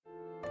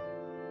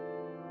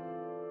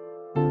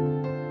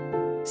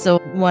So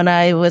when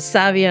I was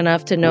savvy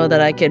enough to know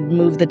that I could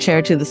move the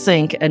chair to the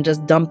sink and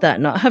just dump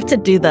that, not have to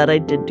do that, I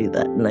did do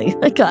that. And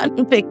I got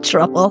in big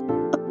trouble.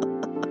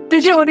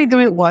 Did you only do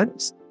it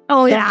once?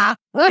 Oh, yeah.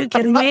 Are you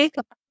kidding me?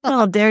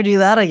 I'll dare do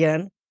that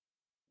again.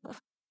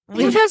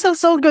 You guys are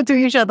so good to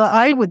each other.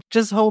 I would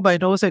just hold my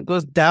nose and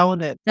goes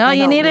down it. No,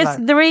 you needed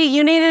three.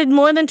 You needed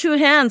more than two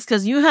hands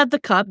because you had the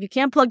cup. You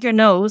can't plug your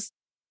nose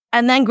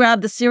and then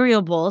grab the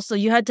cereal bowl. So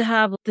you had to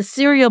have the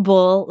cereal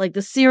bowl, like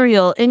the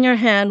cereal, in your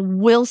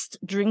hand whilst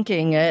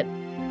drinking it.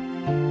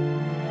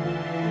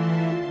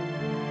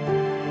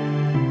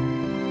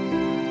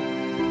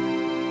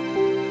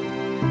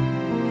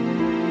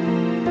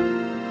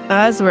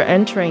 As we're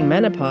entering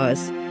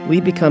menopause,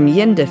 we become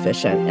yin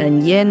deficient,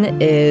 and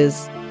yin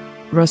is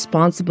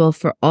responsible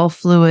for all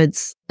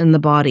fluids in the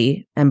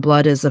body, and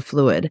blood is a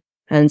fluid.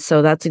 And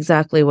so that's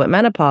exactly what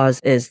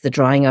menopause is, the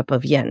drying up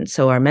of yin.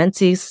 So our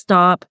menses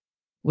stop.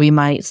 We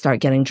might start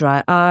getting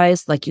dry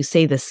eyes. Like you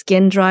say, the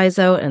skin dries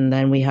out, and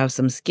then we have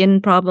some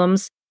skin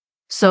problems.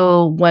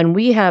 So when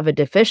we have a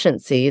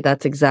deficiency,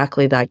 that's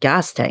exactly that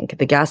gas tank.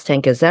 The gas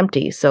tank is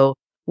empty. So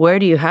where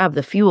do you have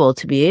the fuel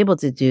to be able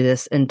to do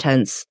this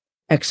intense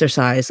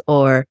exercise?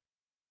 Or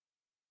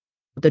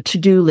the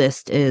to-do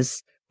list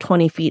is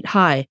 20 feet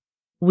high.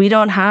 We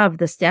don't have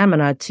the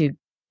stamina to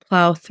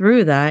plow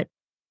through that.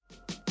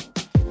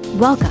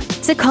 Welcome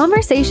to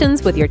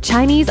Conversations with Your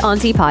Chinese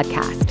Auntie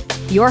podcast.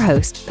 Your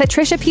host,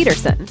 Patricia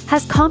Peterson,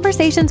 has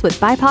conversations with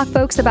BIPOC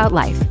folks about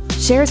life,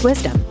 shares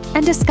wisdom,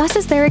 and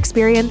discusses their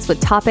experience with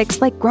topics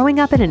like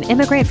growing up in an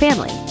immigrant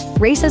family,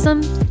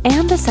 racism,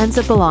 and the sense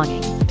of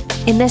belonging.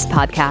 In this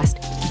podcast,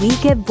 we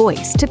give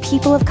voice to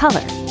people of color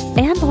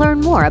and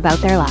learn more about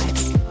their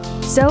lives.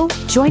 So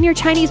join your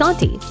Chinese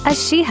auntie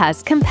as she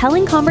has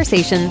compelling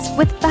conversations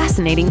with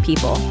fascinating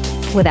people.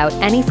 Without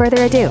any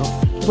further ado,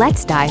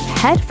 let's dive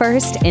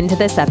headfirst into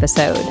this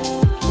episode.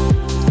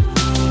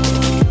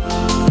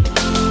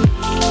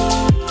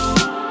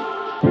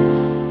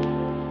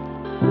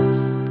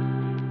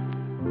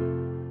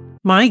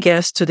 My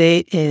guest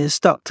today is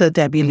Dr.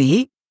 Debbie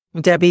Lee.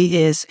 Debbie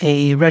is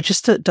a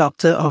registered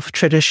doctor of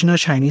traditional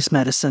Chinese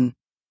medicine.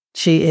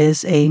 She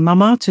is a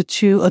mama to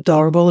two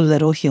adorable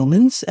little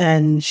humans,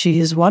 and she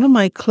is one of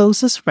my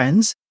closest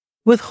friends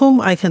with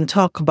whom I can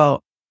talk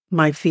about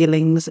my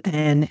feelings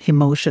and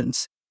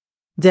emotions.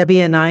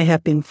 Debbie and I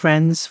have been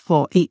friends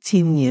for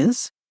 18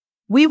 years.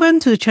 We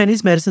went to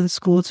Chinese medicine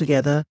school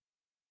together.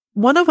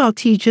 One of our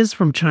teachers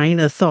from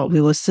China thought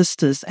we were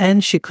sisters,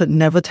 and she could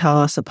never tell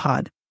us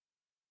apart.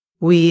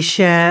 We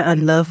share a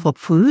love for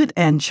food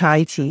and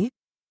chai tea.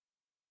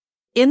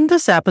 In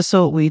this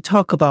episode, we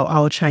talk about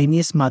our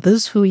Chinese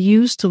mothers who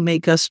used to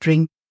make us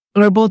drink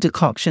herbal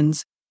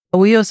decoctions.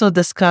 We also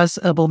discuss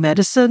herbal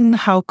medicine,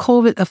 how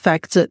COVID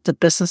affected the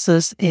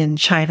businesses in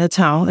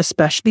Chinatown,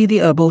 especially the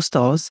herbal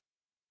stores,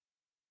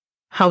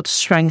 how to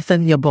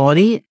strengthen your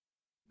body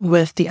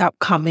with the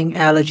upcoming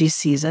allergy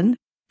season,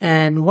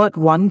 and what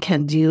one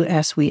can do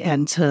as we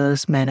enter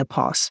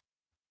menopause.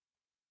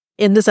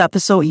 In this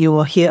episode, you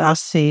will hear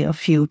us say a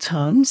few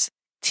terms.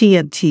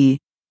 T&T.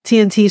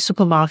 T&T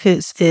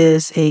Supermarkets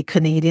is a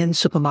Canadian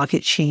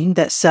supermarket chain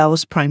that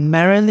sells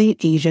primarily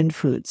Asian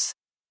foods.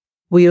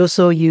 We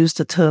also use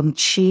the term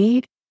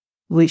qi,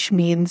 which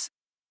means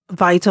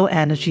vital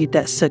energy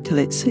that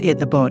circulates in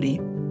the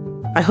body.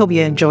 I hope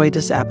you enjoy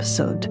this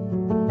episode.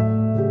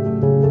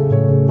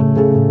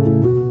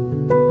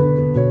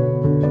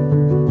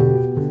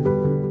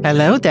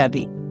 Hello,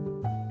 Debbie.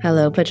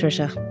 Hello,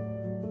 Patricia.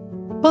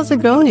 How's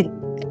it going?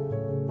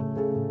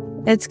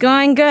 It's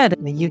going good.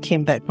 You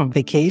came back from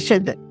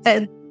vacation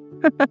and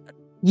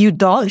you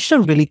dodged a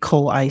really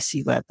cold,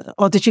 icy weather.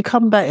 Or did you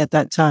come back at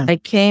that time? I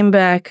came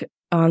back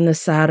on the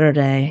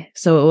Saturday,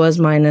 so it was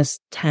minus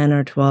 10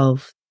 or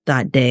 12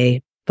 that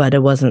day, but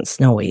it wasn't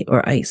snowy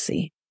or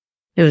icy.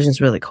 It was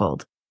just really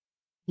cold.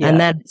 Yeah.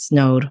 And then it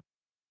snowed.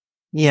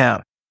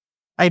 Yeah.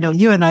 I know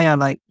you and I are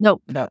like,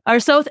 nope. No. Our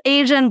South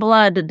Asian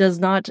blood does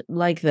not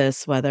like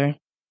this weather.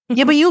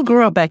 Yeah, but you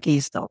grew up back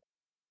east though.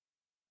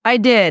 I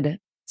did.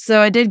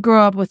 So I did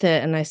grow up with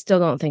it, and I still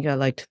don't think I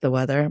liked the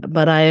weather,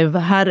 but I've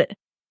had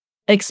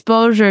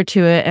exposure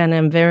to it, and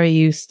I'm very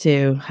used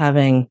to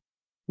having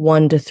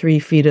 1 to 3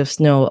 feet of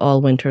snow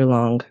all winter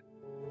long.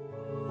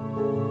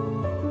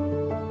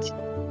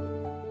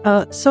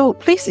 So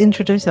please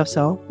introduce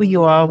yourself, who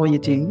you are, what you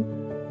do.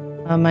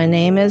 My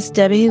name is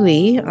Debbie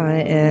Lee. I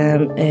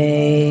am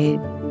a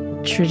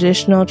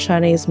traditional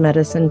Chinese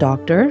medicine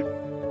doctor.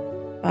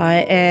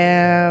 I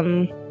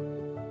am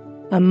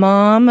a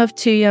mom of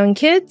 2 young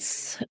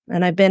kids,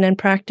 and I've been in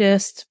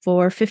practice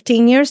for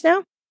 15 years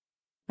now.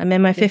 I'm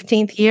in my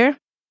 15th year.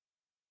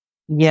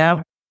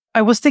 Yeah.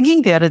 I was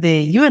thinking the other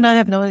day, you and I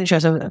have known each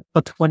other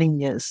for 20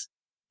 years.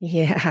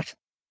 Yeah.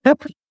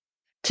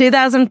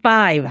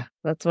 2005.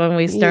 That's when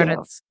we started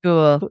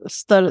school.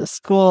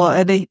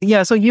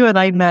 So you and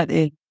I met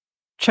in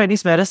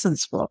Chinese medicine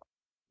school.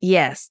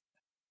 Yes.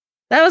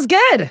 That was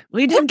good.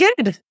 We did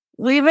good.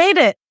 We made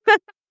it.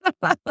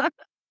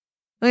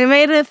 We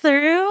made it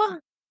through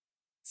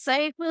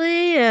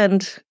safely,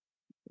 and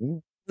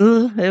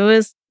it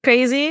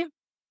crazy?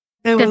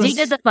 It Because you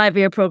was, did the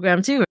 5-year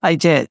program too. I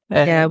did.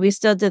 Yeah, we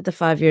still did the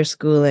 5-year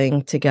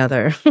schooling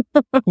together.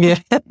 Yeah.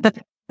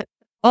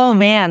 Oh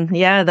man,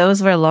 yeah,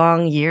 those were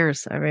long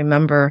years. I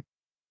remember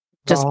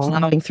just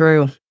plowing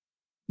through.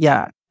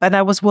 Yeah. And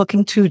I was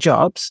working 2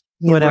 jobs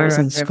when I was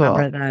in I school.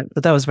 remember that.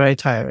 But that was very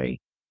tiring.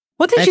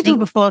 What did I you do think-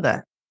 before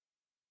that?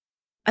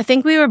 I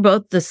think we were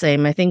both the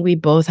same. I think we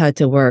both had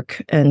to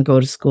work and go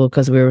to school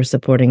because we were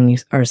supporting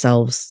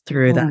ourselves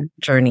through that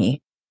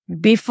journey.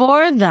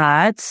 Before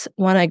that,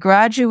 when I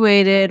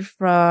graduated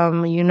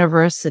from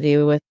university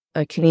with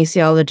a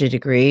kinesiology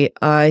degree,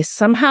 I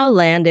somehow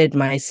landed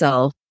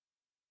myself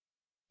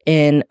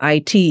in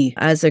IT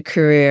as a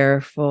career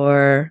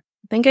for,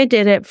 I think I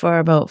did it for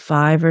about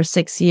 5 or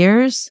 6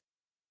 years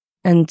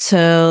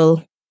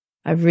until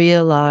I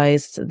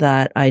realized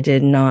that I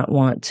did not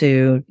want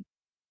to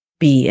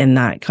be in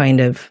that kind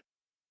of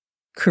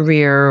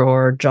career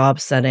or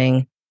job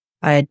setting.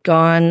 I had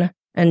gone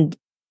and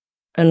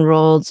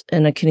enrolled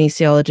in a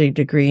kinesiology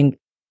degree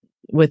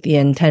with the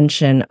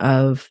intention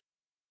of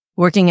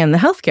working in the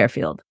healthcare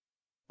field,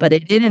 but I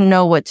didn't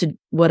know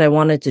what I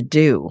wanted to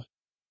do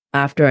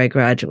after I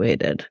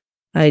graduated.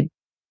 I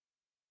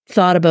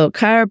thought about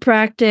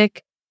chiropractic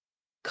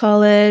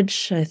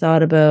college. I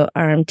thought about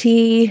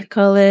RMT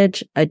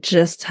college. I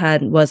just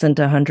wasn't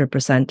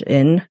 100%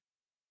 in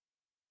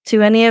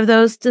to any of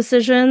those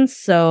decisions.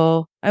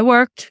 So I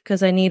worked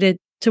because I needed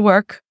to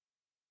work.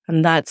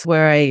 And that's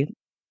where I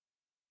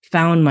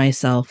found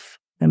myself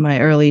in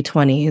my early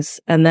 20s.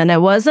 And then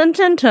it wasn't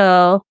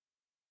until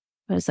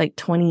I was like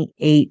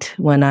 28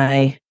 when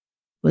I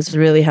was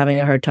really having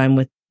a hard time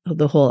with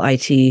the whole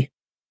IT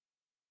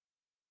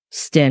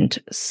stint.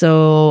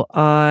 So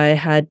I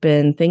had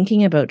been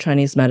thinking about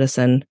Chinese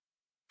medicine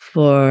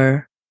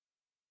for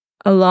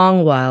a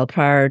long while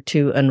prior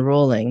to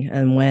enrolling.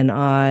 And when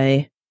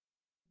I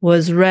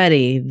was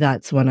ready,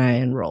 that's when I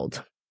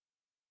enrolled.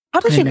 How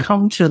did you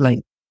come to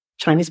like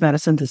Chinese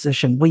medicine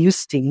decision? Were you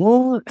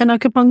still an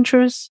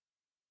acupuncturist?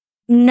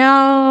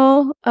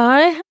 No,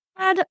 I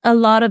had a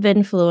lot of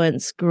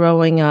influence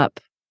growing up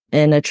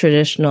in a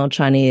traditional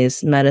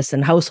Chinese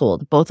medicine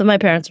household. Both of my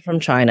parents are from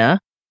China.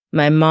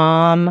 My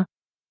mom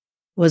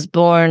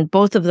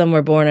both of them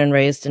were born and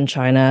raised in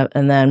China.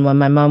 And then when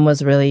my mom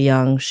was really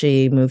young,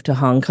 she moved to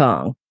Hong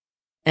Kong.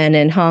 And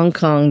in Hong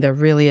Kong, they're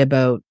really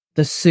about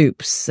the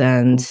soups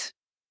and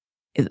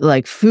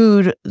like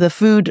the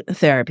food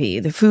therapy,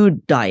 the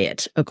food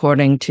diet,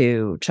 according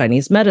to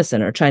Chinese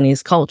medicine or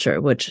Chinese culture,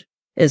 which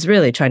is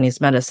really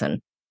Chinese medicine.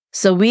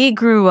 So we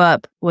grew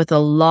up with a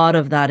lot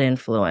of that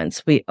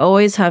influence. We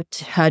always had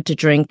to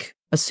drink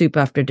a soup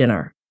after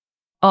dinner,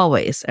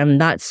 always. And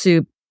that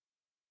soup,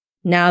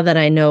 now that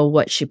I know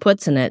what she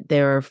puts in it,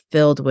 they were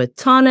filled with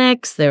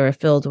tonics. They were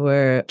filled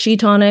with qi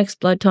tonics,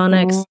 blood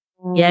tonics,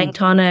 yang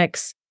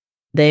tonics.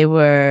 They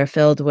were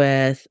filled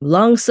with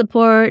lung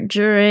support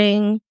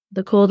during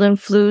the cold and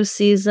flu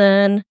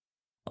season.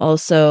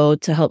 Also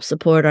to help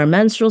support our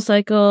menstrual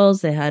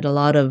cycles. They had a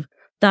lot of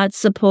that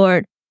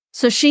support.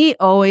 So she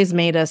always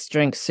made us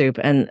drink soup,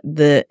 and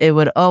it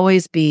would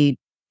always be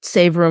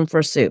save room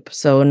for soup.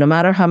 So no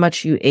matter how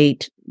much you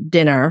ate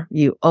dinner,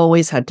 you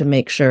always had to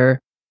make sure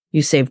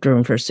you saved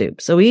room for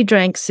soup. So we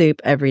drank soup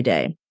every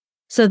day.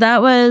 So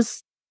that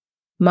was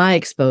my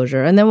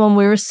exposure. And then when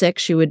we were sick,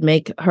 she would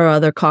make her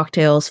other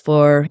cocktails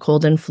for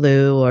cold and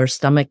flu or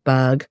stomach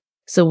bug.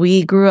 So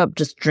we grew up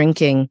just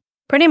drinking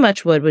pretty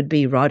much what would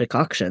be raw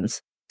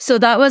decoctions. So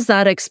that was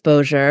that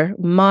exposure.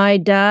 My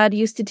dad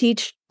used to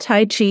teach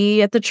Tai Chi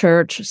at the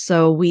church.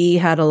 So we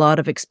had a lot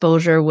of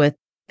exposure with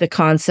the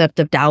concept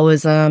of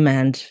Taoism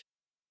and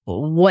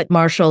what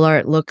martial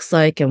art looks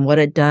like and what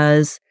it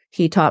does.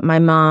 He taught my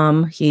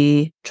mom.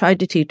 He tried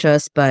to teach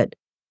us, but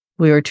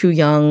we were too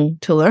young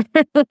to learn.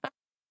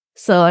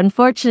 So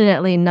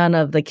unfortunately, none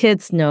of the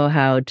kids know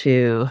how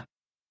to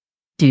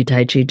do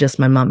Tai Chi, just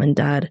my mom and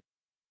dad.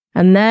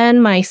 And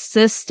then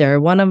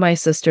one of my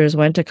sisters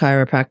went to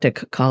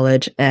chiropractic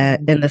college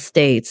in the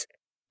States,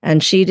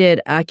 and she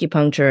did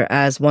acupuncture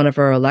as one of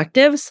her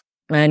electives.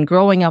 And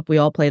growing up, we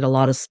all played a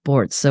lot of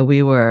sports. So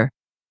we were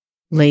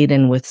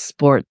laden with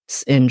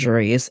sports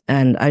injuries.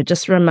 And I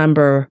just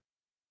remember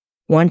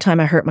one time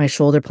I hurt my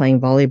shoulder playing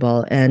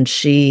volleyball, and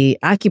she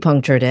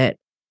acupunctured it.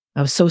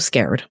 I was so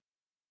scared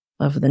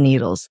of the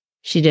needles.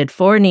 She did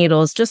 4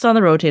 needles just on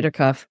the rotator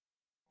cuff.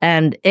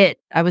 And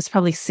I was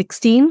probably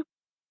 16,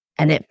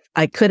 and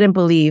I couldn't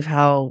believe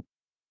how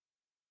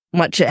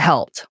much it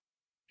helped.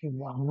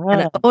 Wow.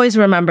 And I always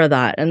remember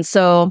that. And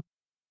so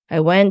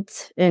I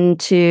went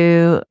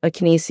into a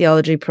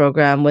kinesiology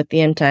program with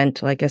the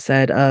intent, like I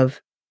said, of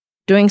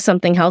doing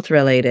something health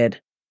related,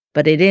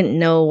 but I didn't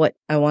know what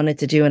I wanted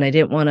to do. And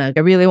I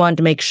really wanted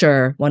to make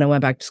sure when I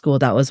went back to school,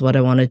 that was what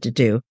I wanted to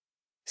do.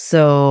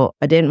 So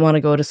I didn't want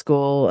to go to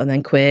school and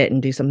then quit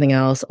and do something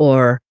else,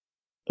 or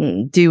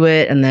do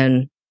it and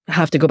then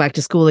have to go back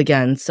to school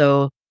again.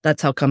 So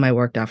that's how come I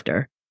worked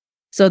after.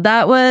 So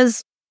that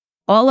was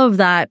all of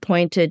that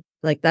pointed,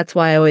 like, that's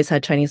why I always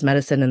had Chinese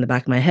medicine in the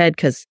back of my head,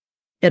 because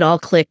it all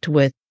clicked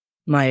with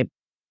my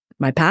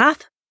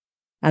path.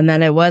 And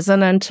then it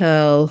wasn't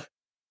until,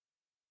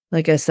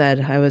 like I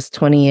said, I was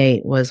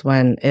 28 was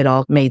when it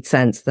all made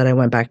sense that I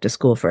went back to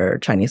school for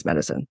Chinese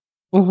medicine.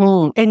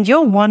 Mm-hmm. And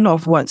you're one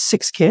of what,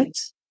 6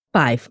 kids?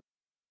 5.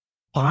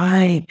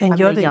 5. And I'm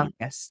you're the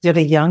youngest. You're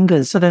the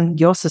youngest. So then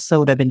your sister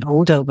would have been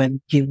older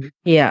when you...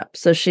 Yeah.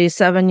 So she's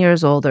 7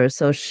 years older.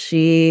 So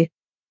she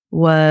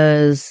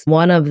was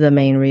one of the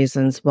main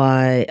reasons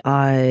why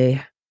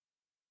I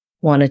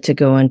wanted to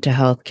go into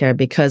healthcare,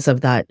 because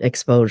of that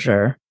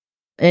exposure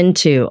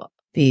into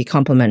the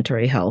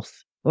complementary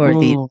health or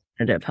the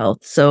alternative health.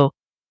 So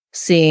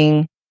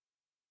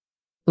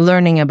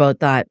learning about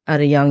that at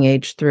a young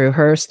age through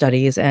her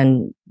studies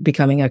and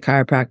becoming a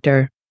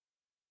chiropractor.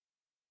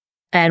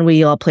 And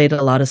we all played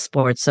a lot of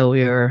sports, so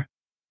we were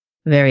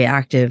very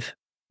active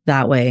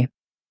that way.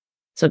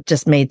 So it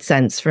just made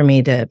sense for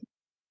me to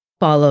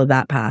follow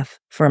that path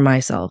for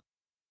myself.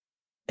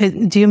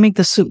 Do you make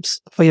the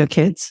soups for your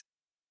kids?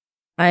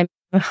 I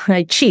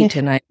cheat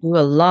and I do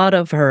a lot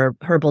of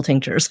herbal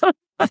tinctures.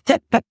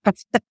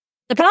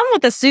 The problem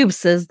with the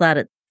soups is that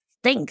it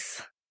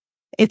stinks.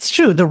 It's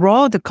true. The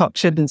raw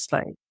decoction is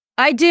like...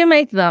 I do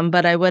make them,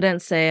 but I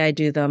wouldn't say I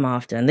do them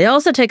often. They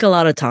also take a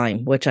lot of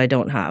time, which I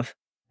don't have.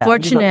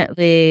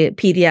 Fortunately,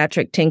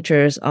 pediatric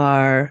tinctures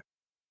are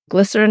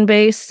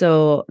glycerin-based,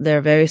 so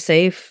they're very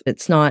safe.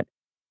 It's not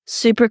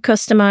super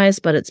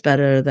customized, but it's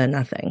better than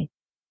nothing.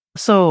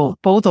 So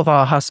both of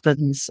our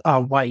husbands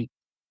are white.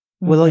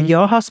 Will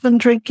your husband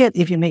drink it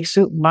if you make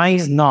soup? Mine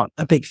is not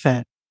a big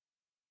fan.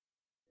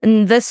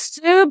 And the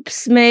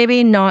soups,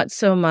 maybe not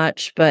so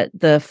much, but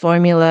the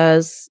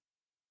formulas,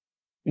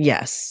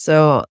 yes.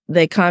 So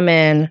they come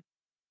in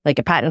like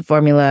a patent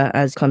formula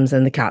as comes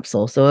in the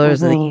capsule. So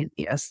those are the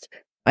easiest.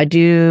 I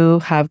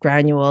do have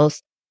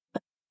granules.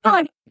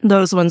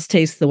 Those ones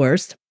taste the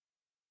worst.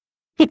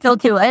 They'll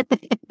do it.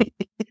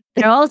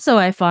 They're also,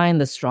 I find,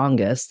 the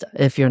strongest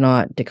if you're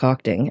not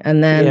decocting.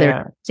 And then there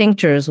are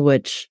tinctures,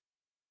 which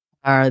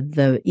are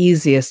the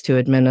easiest to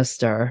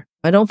administer.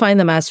 I don't find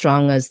them as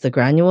strong as the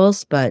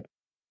granules, but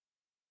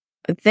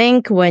I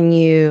think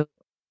we've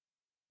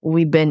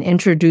been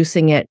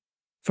introducing it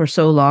for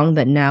so long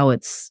that now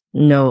it's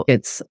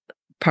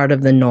part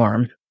of the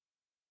norm.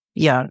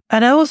 Yeah.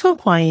 And I also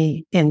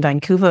find in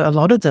Vancouver, a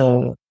lot of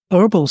the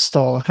herbal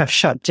stores have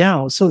shut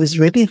down. So it's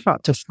really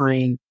hard to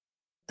find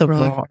the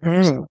raw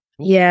herbs.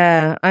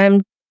 Yeah.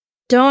 I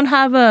don't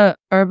have a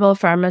herbal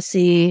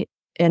pharmacy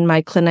in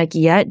my clinic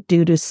yet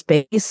due to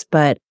space,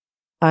 but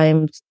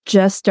I'm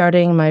just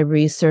starting my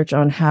research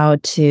on how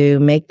to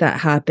make that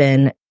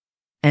happen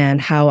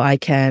and how I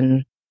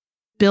can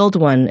build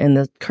one in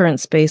the current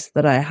space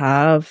that I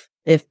have,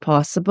 if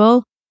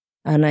possible.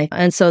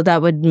 And so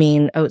that would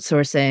mean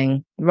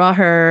outsourcing raw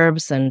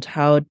herbs. And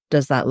how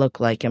does that look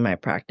like in my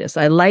practice?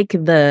 I like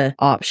the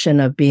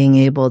option of being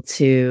able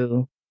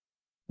to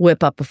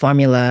whip up a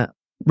formula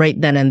right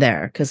then and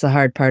there, because the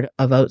hard part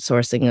of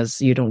outsourcing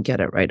is you don't get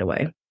it right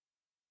away.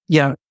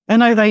 Yeah.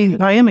 And I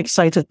am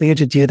excited for you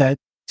to do that,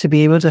 to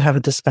be able to have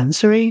a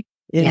dispensary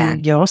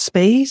in your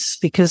space,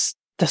 because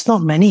there's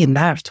not many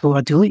left who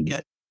are doing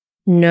it.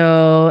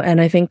 No.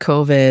 And I think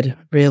COVID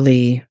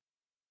really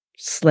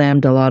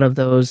slammed a lot of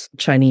those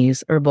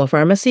Chinese herbal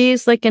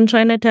pharmacies like in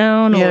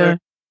Chinatown, or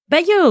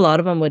bet you a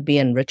lot of them would be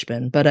in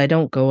Richmond, but I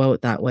don't go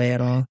out that way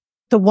at all.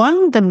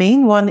 The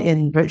main one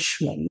in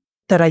Richmond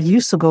that I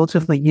used to go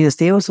to for years,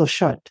 they also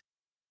shut.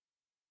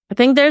 I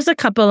think there's a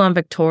couple on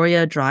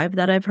Victoria Drive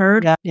that I've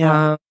heard.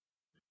 Yeah.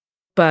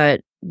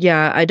 But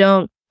yeah,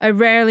 I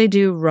rarely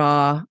do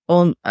raw,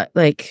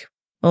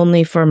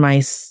 only for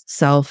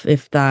myself,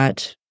 if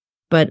that.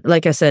 But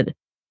like I said,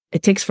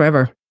 it takes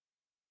forever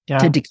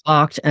to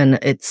decoct, and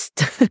it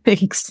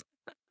stinks.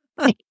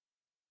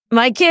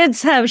 My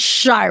kids have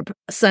sharp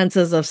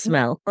senses of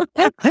smell.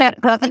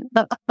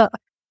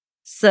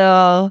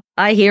 So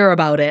I hear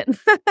about it.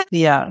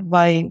 Yeah.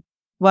 My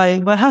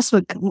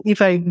husband,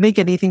 if I make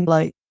anything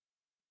like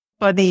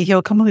funny,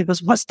 he'll come up and he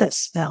goes, "What's that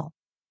smell?"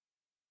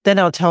 Then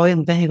I'll tell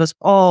him, then he goes,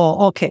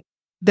 "Oh, okay."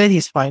 Then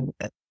he's fine with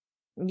it.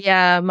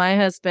 Yeah, my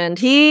husband,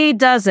 he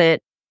does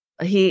it.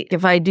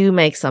 If I do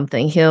make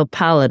something, he'll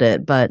palate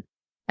it, but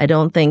I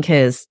don't think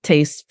his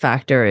taste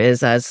factor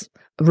is as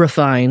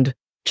refined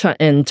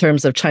in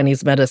terms of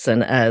Chinese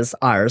medicine as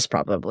ours,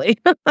 probably.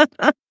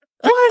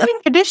 Well, I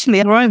mean,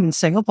 traditionally, around in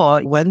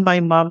Singapore, when my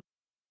mom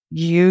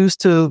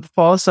used to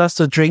force us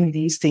to drink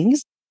these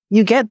things,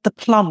 you get the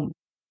plum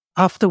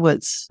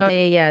afterwards.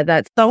 Yeah,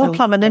 that's sour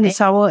plum, and then it's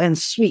sour and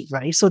sweet,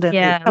 right? So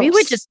that we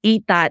would just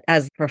eat that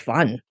as for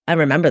fun. I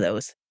remember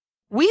those.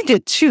 We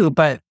did too,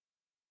 but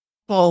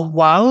for a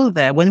while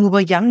there, when we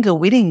were younger,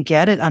 we didn't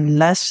get it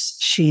unless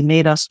she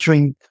made us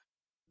drink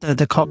the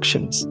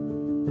decoctions.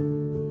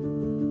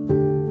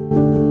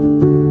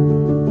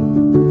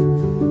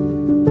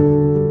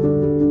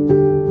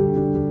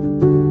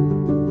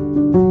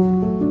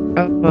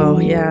 Oh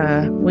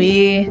yeah,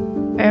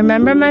 I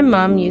remember my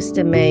mom used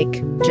to make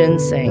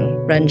ginseng,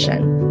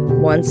 renshen,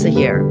 once a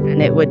year,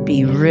 and it would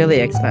be really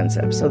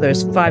expensive. So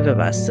there's 5 of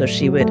us, so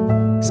she would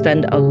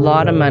spend a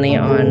lot of money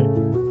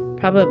on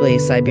probably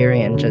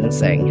Siberian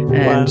ginseng.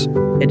 And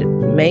it'd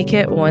make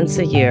it once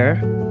a year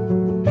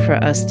for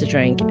us to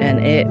drink. And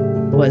it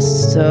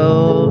was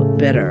so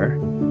bitter.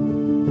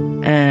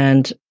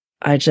 And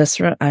I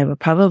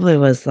probably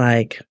was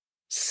like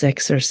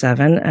 6 or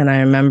 7. And I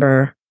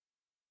remember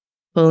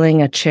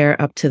pulling a chair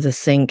up to the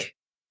sink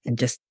and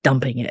just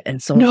dumping it.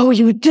 And so No,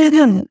 you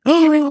didn't.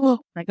 Oh.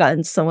 I got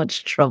in so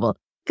much trouble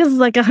because it's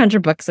like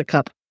 $100 a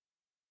cup.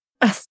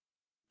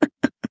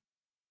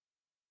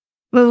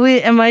 But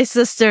we and my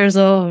sisters,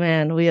 oh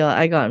man,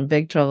 I got in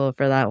big trouble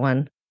for that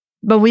one.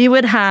 But we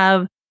would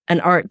have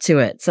an art to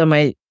it. So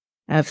I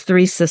have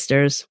 3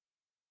 sisters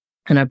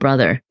and a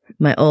brother.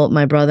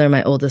 My brother and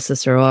my oldest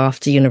sister are off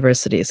to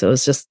university. So it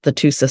was just the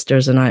 2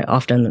 sisters and I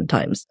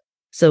oftentimes.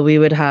 So we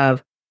would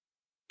have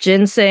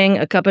ginseng,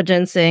 a cup of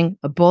ginseng,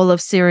 a bowl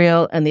of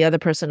cereal, and the other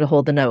person to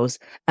hold the nose.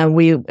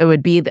 And it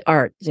would be the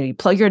art. So you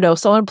plug your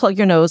nose, someone plug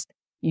your nose,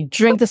 you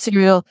drink the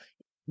cereal,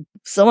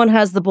 someone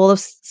has the bowl of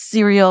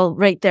cereal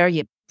right there,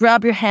 you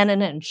grab your hand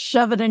in it and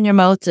shove it in your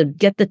mouth to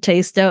get the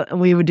taste out. And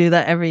we would do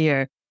that every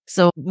year.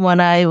 So when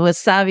I was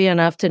savvy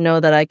enough to know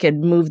that I could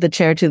move the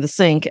chair to the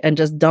sink and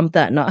just dump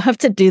that, not have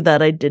to do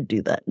that, I did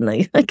do that. And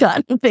I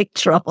got in big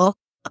trouble.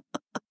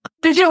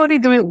 Did you only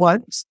do it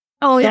once?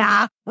 Oh,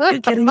 yeah. Are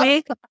you kidding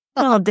me?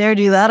 I don't dare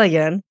do that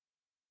again.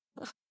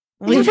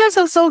 You guys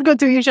are so good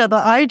to each other.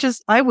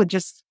 I would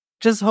just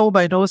hold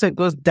my nose and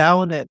goes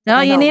down it.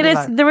 No, you needed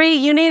 3.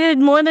 You needed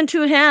more than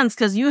 2 hands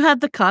because you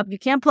had the cup. You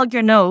can't plug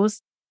your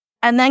nose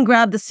and then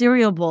grab the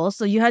cereal bowl.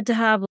 So you had to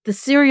have the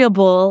cereal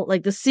bowl,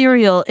 like the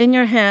cereal in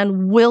your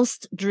hand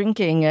whilst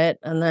drinking it.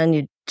 And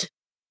then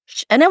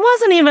and it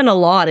wasn't even a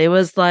lot. It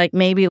was like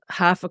maybe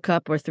half a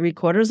cup or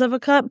 3/4 of a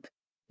cup.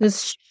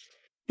 Just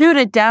shoot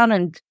it down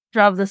and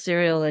drop the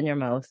cereal in your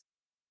mouth.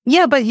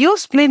 Yeah, but you're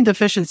spleen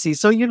deficiency.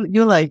 So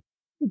you're like,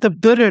 the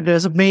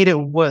bitterness made it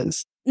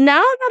worse.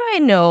 Now that I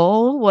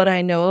know what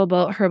I know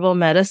about herbal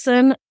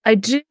medicine, I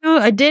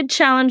did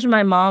challenge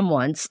my mom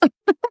once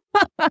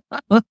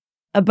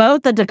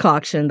about the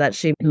decoction that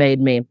she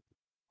made me.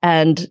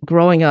 And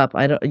growing up,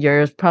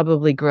 yours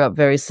probably grew up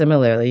very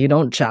similarly. You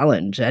don't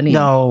challenge any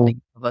of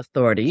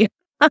authority.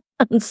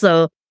 And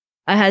so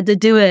I had to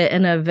do it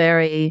in a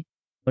very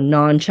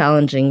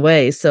non-challenging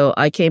way. So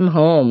I came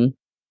home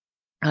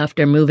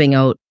after moving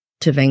out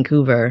to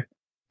Vancouver.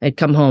 I'd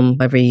come home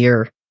every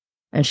year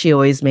and she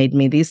always made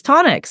me these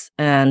tonics.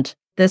 And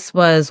this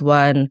was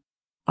when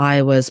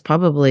I was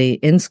probably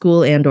in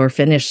school and or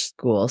finished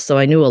school. So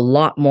I knew a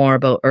lot more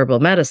about herbal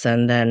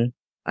medicine than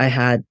I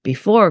had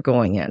before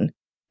going in.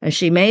 And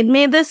she made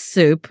me this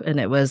soup and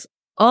it was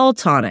all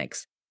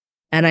tonics.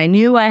 And I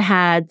knew I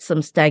had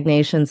some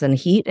stagnations and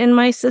heat in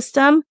my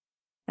system.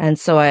 And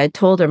so I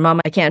told her, Mom,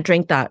 I can't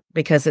drink that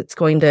because it's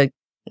going to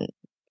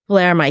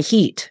flare my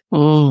heat.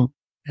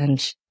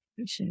 And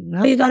she,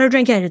 no, you got to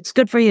drink it. It's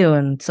good for you.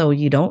 And so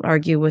you don't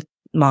argue with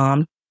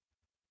Mom.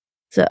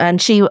 So,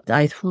 and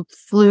I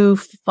flew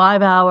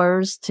 5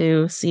 hours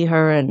to see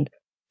her and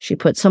she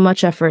put so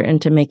much effort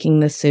into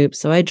making this soup.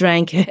 So I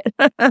drank it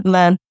and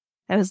then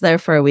I was there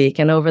for a week.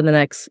 And over the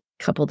next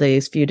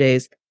few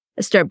days,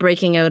 I start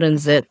breaking out in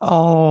zit.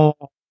 Oh,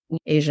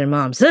 Asian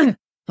moms.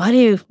 Why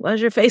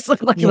does your face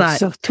look like that?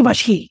 So too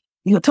much heat.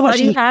 You got too much Why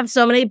do you have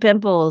so many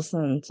pimples?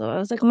 And so I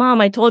was like,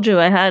 Mom, I told you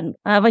I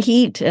have a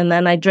heat. And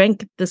then I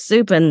drank the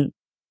soup and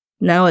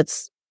now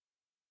it's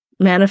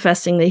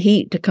manifesting the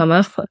heat to come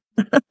up.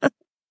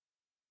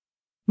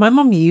 My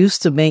mom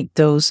used to make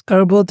those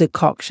herbal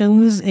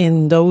decoctions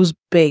in those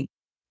big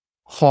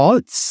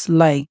pots,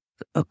 like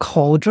a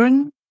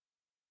cauldron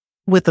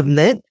with a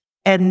lid.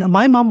 And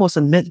my mom was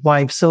a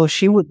midwife, so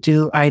she would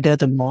do either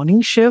the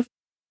morning shift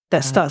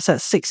that starts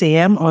at 6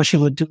 a.m. or she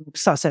would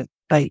starts at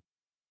like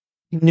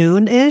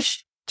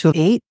noon-ish to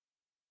 8.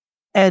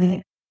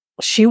 And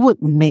she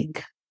would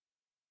make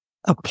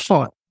a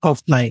pot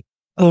of like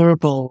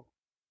herbal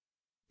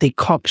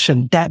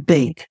decoction that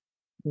big.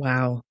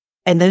 Wow.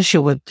 And then she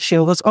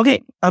was,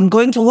 okay, I'm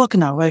going to work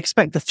now. I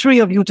expect the 3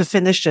 of you to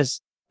finish this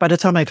by the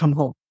time I come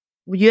home.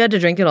 You had to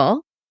drink it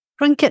all?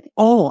 Drink it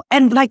all.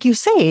 And like you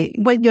say,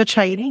 when you're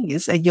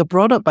Chinese and you're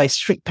brought up by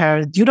strict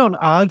parents, you don't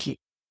argue.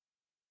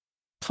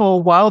 For a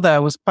while there, I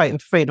was quite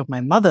afraid of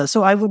my mother.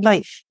 So I would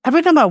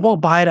every time I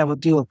walk by it, I would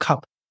do a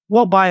cup.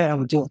 Walk by it, I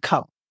would do a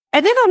cup.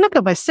 And then I look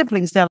at my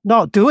siblings, they're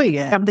not doing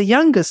it. I'm the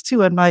youngest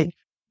too. And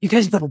you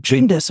guys gotta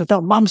drink this or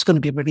that Mom's going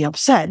to be really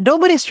upset.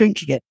 Nobody's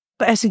drinking it.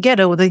 But as you get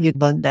older, you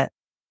learn that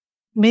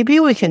maybe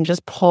we can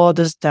just pour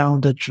this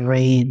down the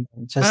drain.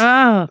 And just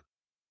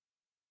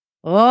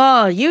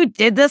Oh, you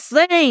did the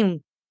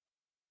same.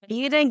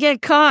 You didn't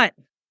get caught.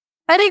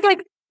 I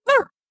think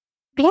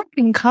black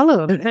in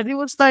color. And it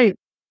was like,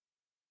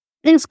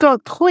 it's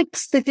got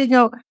twigs sticking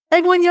out.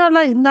 And when you're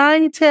like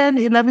 9, 10,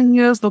 11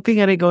 years looking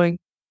at it going,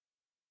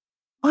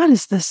 what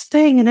is this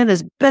thing? And then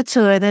it's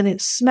bitter and then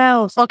it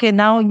smells. Okay,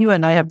 now you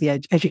and I have the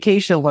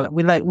education. Well,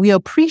 we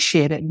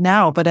appreciate it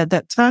now. But at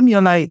that time,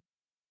 you're like,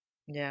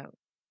 yeah.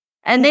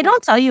 And they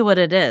don't tell you what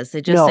it is.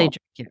 They just say drink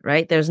it,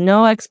 right? There's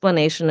no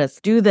explanation. It's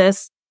do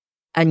this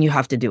and you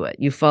have to do it.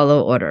 You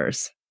follow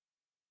orders.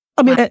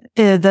 I mean,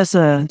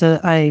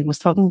 I was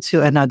talking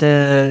to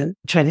another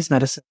Chinese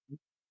medicine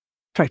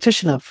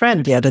practitioner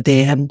friend the other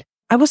day, and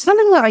I was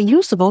telling her I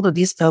used to go to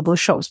these herbal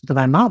shops with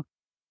my mom,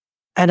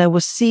 and I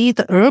would see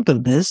the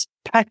herbalist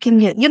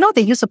packing it.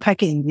 They used to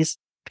pack it in this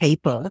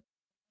paper,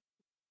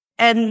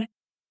 and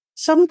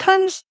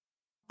sometimes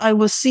I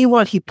would see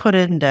what he put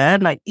in there,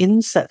 like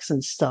insects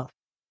and stuff.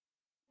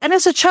 And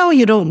as a child,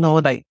 you don't know,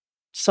 like,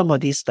 some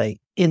of these, like,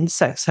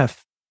 insects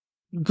have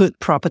good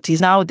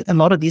properties. Now, a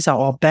lot of these are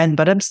all banned,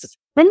 but I'm just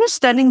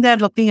standing there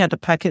looking at the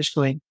package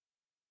going,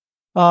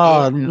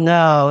 oh,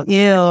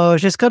 no,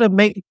 she's going to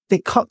make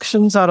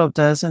decoctions out of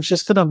this and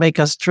she's going to make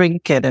us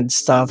drink it and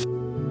stuff.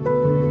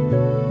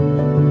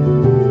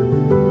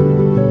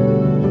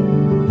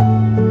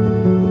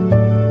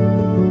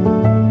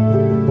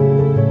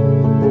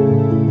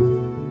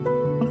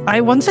 I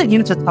wanted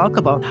you to talk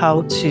about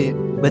how to,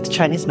 with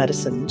Chinese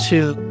medicine,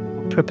 to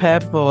prepare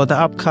for the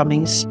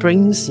upcoming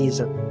spring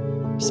season,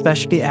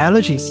 especially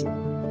allergies.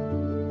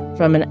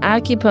 From an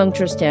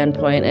acupuncture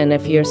standpoint, and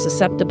if you're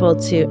susceptible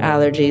to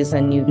allergies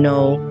and you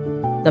know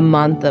the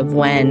month of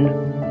when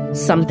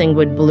something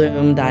would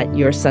bloom that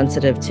you're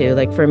sensitive to,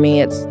 like for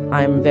me,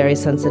 I'm very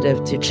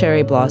sensitive to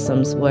cherry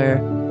blossoms, where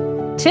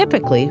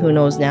typically, who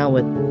knows now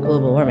with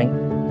global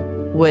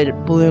warming,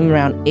 would bloom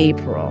around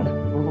April.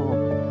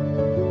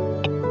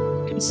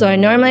 So I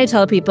normally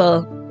tell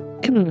people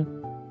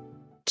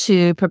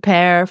to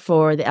prepare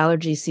for the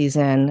allergy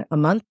season a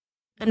month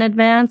in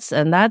advance,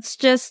 and that's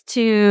just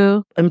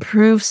to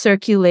improve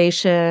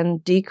circulation,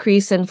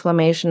 decrease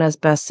inflammation as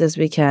best as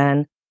we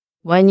can.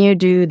 When you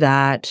do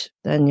that,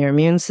 then your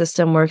immune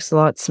system works a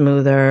lot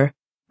smoother,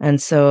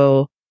 and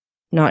so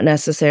not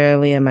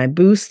necessarily am I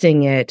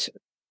boosting it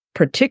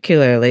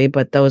particularly,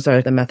 but those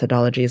are the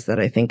methodologies that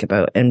I think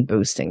about in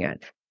boosting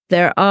it.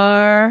 There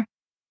are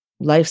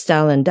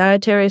lifestyle and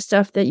dietary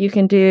stuff that you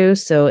can do.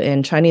 So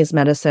in Chinese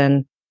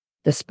medicine,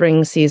 the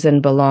spring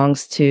season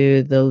belongs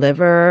to the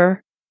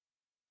liver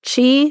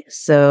qi.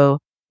 So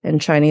in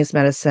Chinese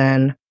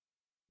medicine,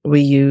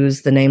 we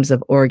use the names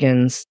of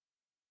organs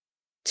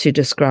to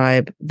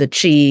describe the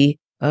qi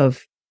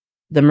of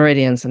the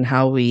meridians and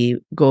how we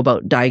go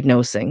about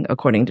diagnosing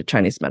according to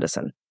Chinese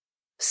medicine.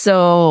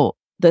 So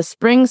the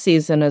spring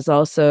season is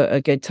also a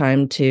good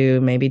time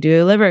to maybe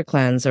do a liver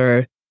cleanse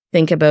or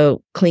think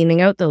about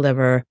cleaning out the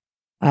liver.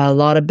 A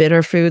lot of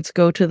bitter foods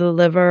go to the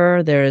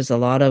liver. There's a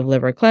lot of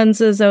liver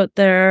cleanses out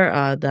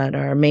there that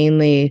are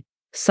mainly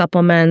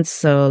supplements.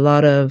 So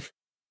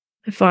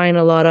I find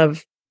a lot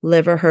of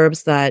liver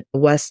herbs that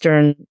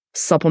Western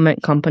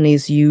supplement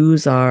companies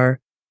use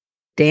are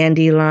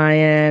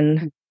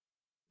dandelion,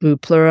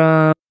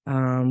 bupleurum.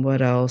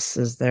 What else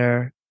is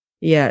there?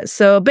 Yeah.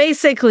 So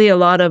basically a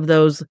lot of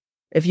those,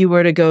 if you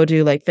were to go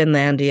to like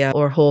Finlandia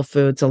or Whole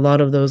Foods, a lot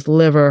of those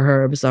liver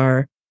herbs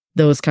are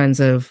those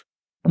kinds of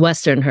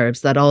Western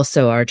herbs that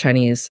also are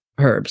Chinese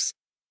herbs,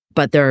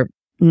 but they're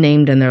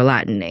named in their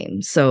Latin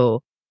name.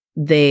 So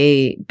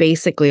they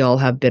basically all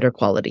have bitter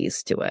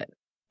qualities to it.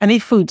 Any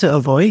food to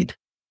avoid?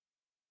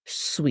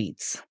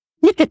 Sweets.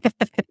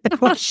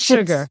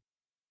 Sugar.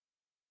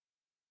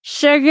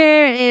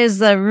 Sugar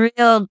is a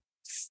real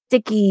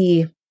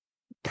sticky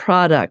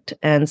product.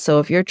 And so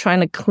if you're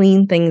trying to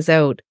clean things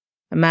out,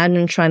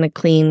 imagine trying to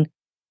clean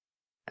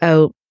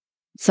out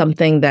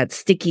something that's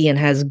sticky and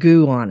has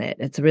goo on it.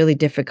 It's really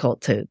difficult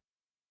to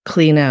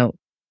clean out.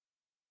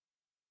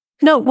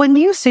 No, when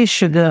you say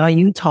sugar, are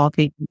you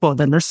talking, for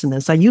the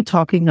listeners, are you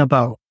talking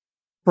about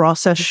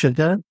processed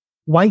sugar,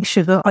 white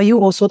sugar? Are you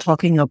also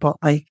talking about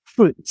like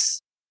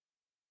fruits,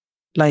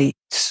 like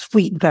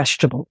sweet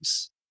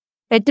vegetables?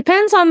 It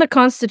depends on the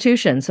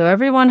constitution. So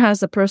everyone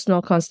has a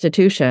personal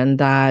constitution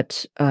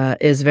that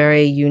is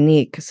very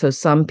unique. So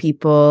some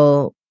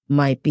people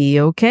might be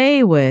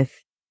okay with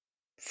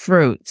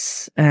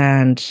fruits.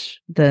 And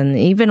then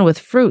even with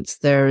fruits,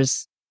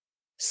 there's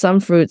some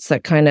fruits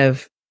that kind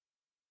of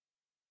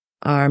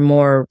are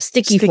more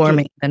sticky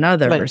forming than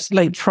others.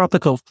 Like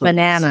tropical fruits.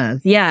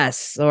 Bananas,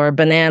 yes. Or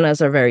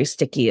bananas are very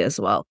sticky as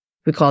well.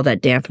 We call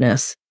that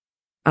dampness.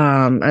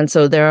 And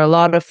so there are a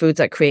lot of foods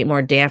that create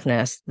more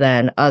dampness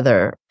than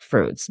other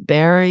fruits.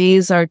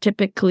 Berries are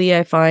typically,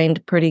 I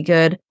find, pretty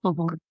good.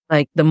 Mm-hmm.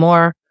 Like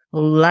the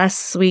less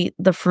sweet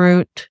the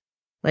fruit,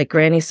 like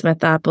Granny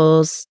Smith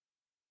apples,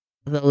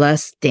 the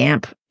less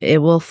damp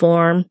it will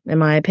form, in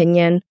my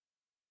opinion.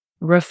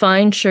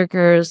 Refined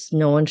sugars,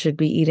 no one should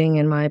be eating,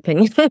 in my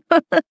opinion.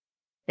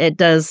 It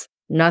does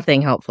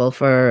nothing helpful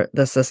for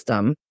the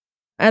system.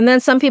 And then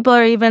some people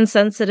are even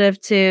sensitive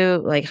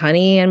to like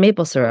honey and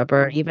maple syrup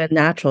or even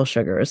natural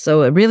sugars.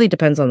 So it really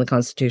depends on the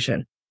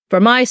constitution. For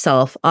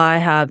myself, I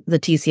have the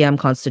TCM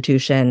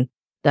constitution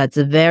that's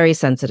very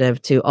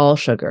sensitive to all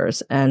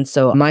sugars. And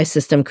so my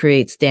system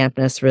creates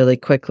dampness really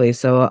quickly.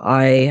 So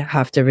I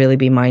have to really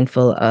be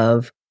mindful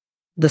of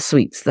the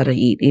sweets that I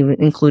eat, even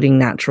including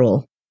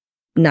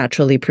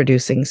naturally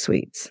producing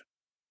sweets.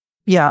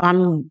 Yeah,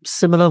 I'm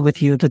similar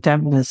with you, the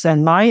dampness.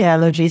 And my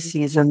allergy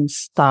season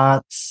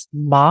starts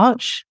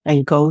March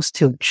and goes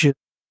till June.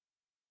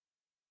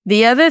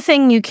 The other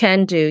thing you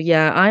can do,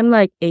 yeah, I'm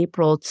like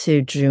April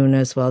to June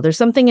as well. There's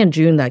something in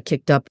June that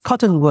kicked up.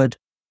 Cottonwood.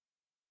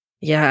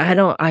 Yeah, I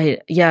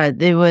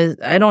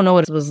don't know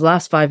what it was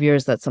last 5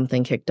 years that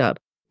something kicked up.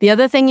 The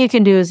other thing you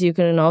can do is you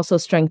can also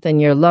strengthen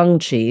your lung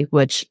qi,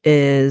 which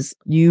is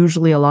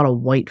usually a lot of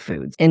white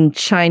foods. In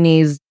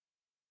Chinese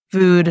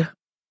food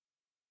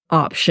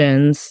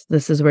options,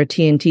 this is where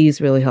TNT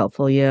is really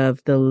helpful. You have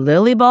the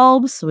lily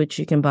bulbs, which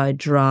you can buy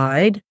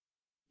dried.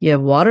 You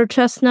have water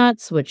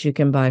chestnuts, which you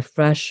can buy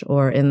fresh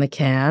or in the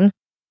can.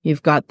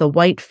 You've got the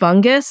white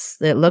fungus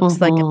that looks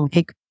like a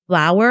big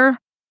flower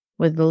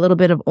with a little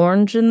bit of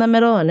orange in the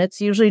middle, and it's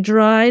usually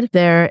dried.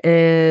 There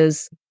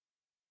is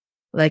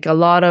like a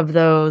lot of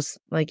those,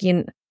 like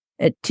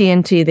at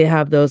TNT, they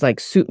have those like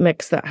soup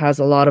mix that has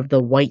a lot of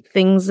the white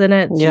things in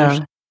it. Yeah.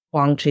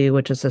 Huangqi,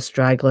 which is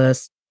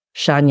astragalus.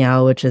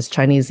 Shanyao, which is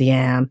Chinese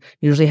yam,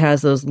 usually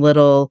has those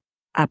little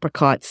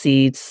apricot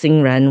seeds.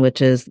 Xingren,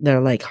 which is, they're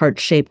like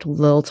heart-shaped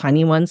little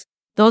tiny ones.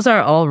 Those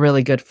are all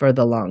really good for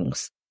the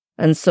lungs.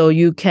 And so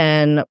you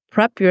can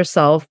prep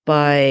yourself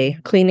by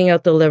cleaning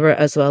out the liver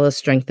as well as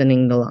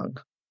strengthening the lung.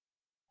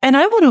 And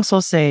I would also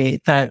say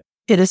that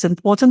it is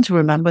important to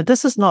remember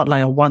this is not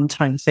like a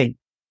one-time thing.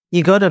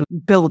 You got to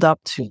build up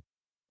to.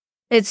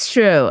 It's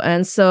true.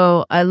 And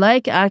so I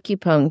like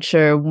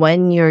acupuncture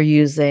when you're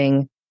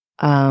using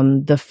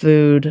the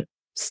food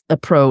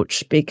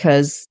approach,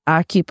 because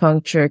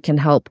acupuncture can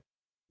help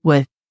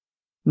with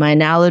my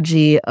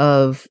analogy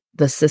of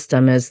the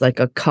system is like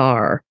a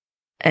car.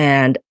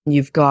 And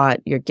you've got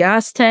your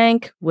gas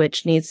tank,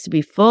 which needs to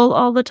be full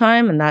all the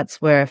time. And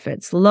that's where if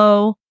it's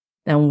low,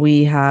 then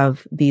we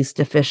have these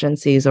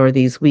deficiencies or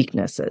these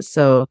weaknesses.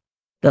 So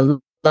the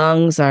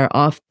lungs are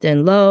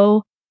often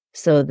low.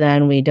 So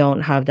then we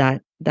don't have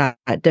that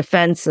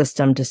defense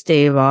system to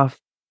stave off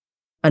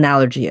an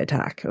allergy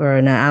attack or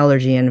an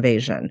allergy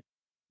invasion.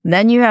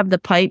 Then you have the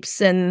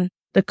pipes in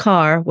the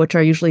car, which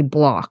are usually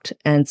blocked.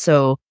 And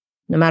so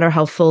no matter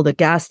how full the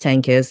gas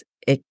tank is,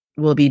 it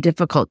will be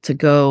difficult to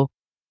go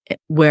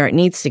where it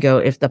needs to go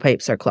if the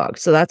pipes are clogged.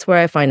 So that's where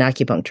I find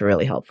acupuncture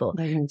really helpful.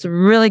 Mm-hmm. It's a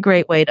really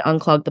great way to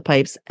unclog the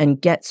pipes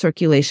and get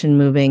circulation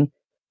moving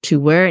to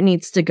where it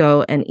needs to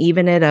go and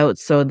even it out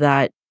so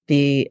that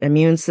the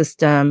immune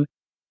system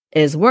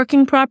is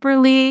working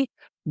properly.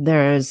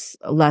 There's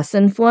less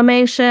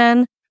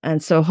inflammation.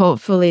 And so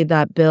hopefully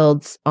that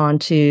builds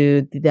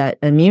onto that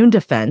immune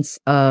defense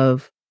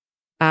of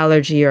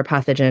allergy or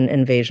pathogen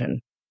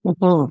invasion.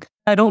 Mm-hmm.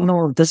 I don't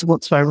know if this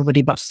works for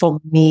everybody, but for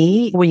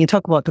me, when you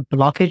talk about the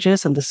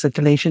blockages and the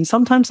circulation,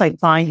 sometimes I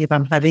find if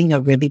I'm having a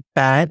really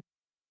bad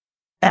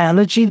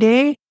allergy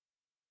day,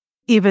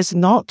 if it's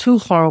not too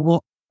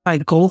horrible, I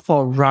go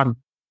for a run.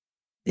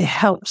 It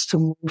helps to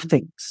move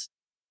things.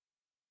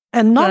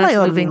 And not like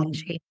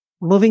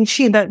moving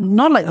qi, that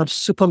not like a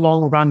super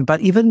long run, but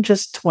even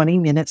just 20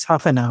 minutes,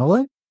 half an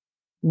hour,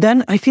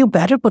 then I feel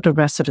better for the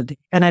rest of the day.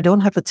 And I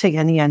don't have to take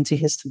any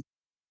antihistamine.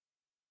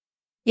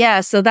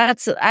 Yeah, so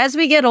that's, as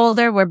we get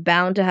older, we're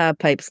bound to have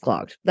pipes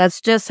clogged. That's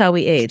just how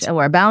we age. And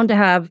we're bound to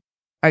have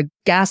our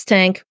gas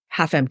tank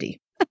half empty.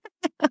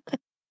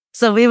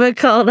 So we would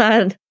call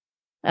that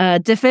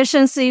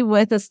deficiency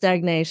with a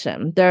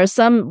stagnation. There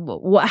are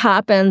what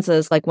happens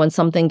is like when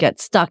something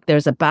gets stuck,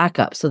 there's a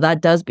backup. So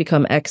that does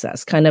become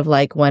excess, kind of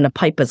like when a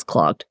pipe is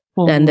clogged.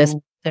 Mm-hmm.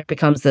 Then there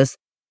becomes this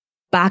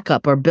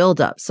backup or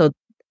buildup. So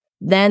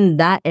then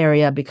that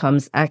area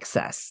becomes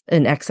excess.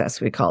 In excess,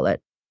 we call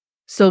it.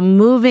 So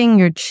moving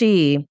your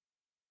qi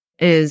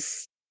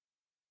is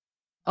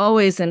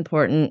always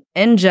important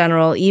in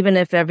general, even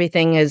if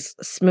everything is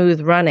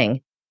smooth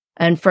running.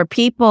 And for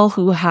people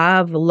who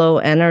have low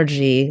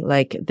energy,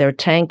 like their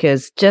tank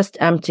is just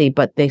empty,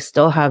 but they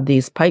still have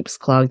these pipes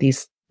clogged,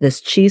 this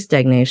qi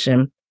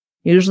stagnation,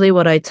 usually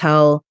what I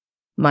tell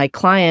my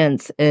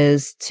clients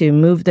is to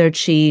move their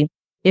qi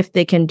if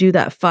they can do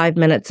that 5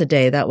 minutes a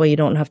day. That way you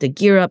don't have to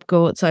gear up,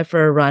 go outside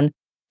for a run.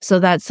 So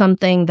that's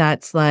something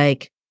that's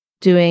like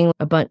doing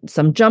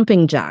some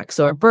jumping jacks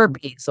or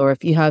burpees, or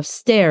if you have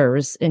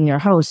stairs in your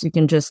house, you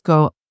can just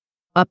go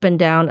up and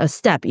down a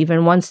step,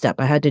 even one step.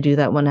 I had to do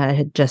that when I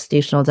had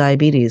gestational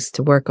diabetes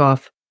to work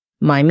off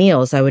my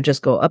meals. I would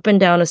just go up and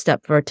down a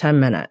step for 10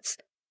 minutes.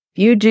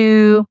 If you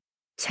do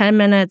 10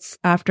 minutes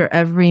after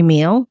every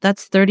meal,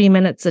 that's 30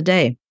 minutes a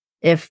day.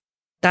 If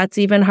that's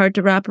even hard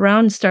to wrap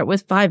around, start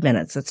with 5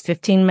 minutes. That's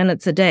 15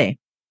 minutes a day.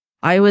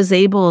 I was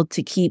able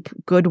to keep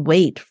good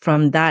weight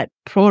from that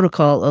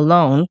protocol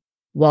alone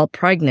while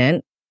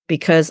pregnant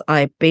because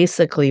I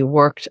basically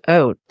worked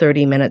out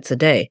 30 minutes a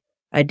day.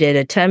 I did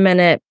a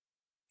 10-minute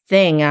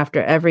thing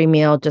after every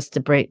meal just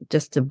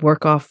to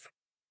work off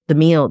the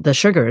meal, the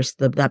sugars,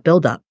 that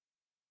buildup.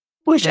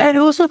 Which I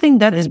also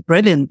think that is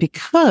brilliant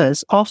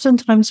because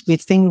oftentimes we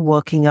think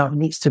working out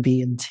needs to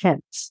be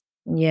intense.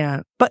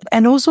 Yeah.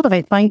 And also that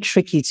I find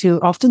tricky too,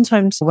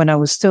 oftentimes when I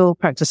was still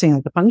practicing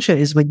acupuncture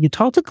is when you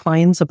talk to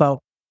clients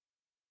about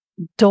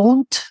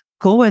don't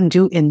go and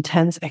do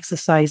intense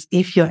exercise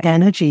if your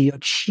energy, your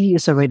qi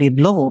is already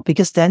low,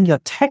 because then you're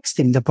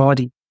taxing the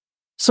body.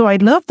 So I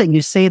love that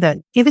you say that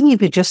even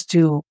if you just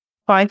do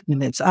 5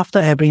 minutes after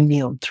every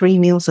meal, 3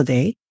 meals a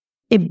day,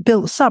 it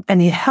builds up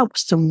and it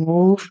helps to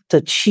move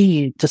the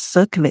qi, to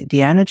circulate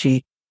the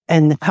energy,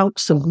 and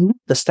helps to move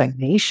the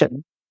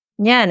stagnation.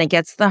 Yeah, and it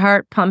gets the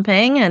heart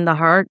pumping, and the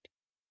heart,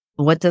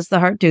 what does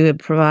the heart do?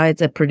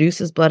 It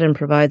produces blood and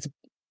provides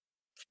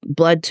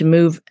blood to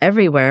move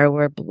everywhere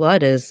where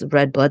blood is,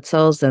 red blood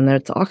cells, and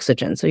there's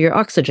oxygen. So you're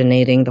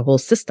oxygenating the whole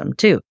system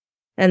too.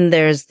 And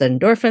there's the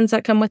endorphins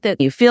that come with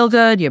it. You feel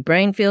good. Your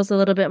brain feels a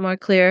little bit more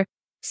clear.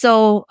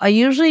 So I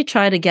usually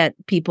try to get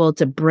people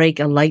to break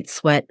a light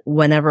sweat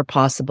whenever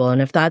possible.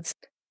 And if that's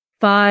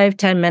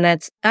 5-10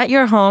 minutes at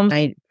your home,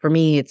 for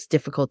me, it's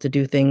difficult to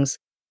do things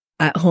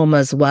at home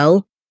as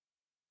well.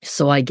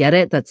 So I get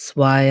it. That's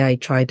why I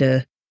try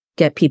to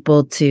get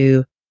people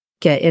to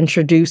get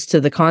introduced to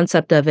the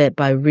concept of it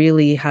by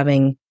really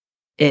having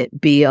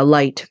it be a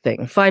light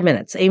thing. 5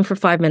 minutes, aim for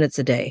 5 minutes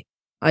a day.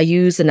 I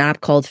use an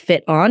app called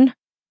Fit On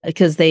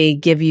because they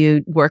give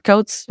you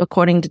workouts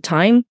according to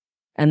time,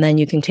 and then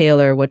you can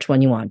tailor which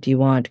one you want. Do you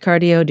want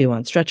cardio? Do you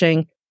want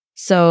stretching?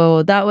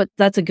 So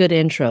that's a good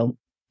intro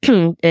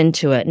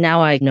into it.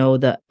 Now I know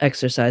the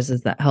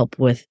exercises that help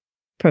with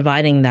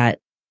providing that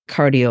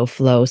cardio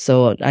flow.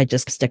 So I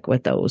just stick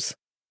with those.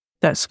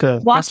 That's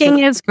good. Walking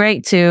is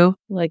great too.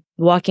 Like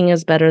walking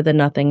is better than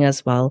nothing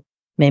as well.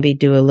 Maybe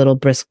do a little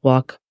brisk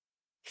walk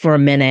for a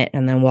minute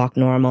and then walk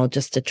normal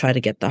just to try to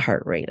get the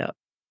heart rate up.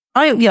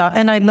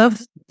 And I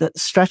love the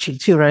stretching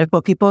too, right? For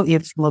people,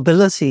 if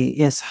mobility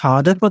is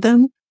harder for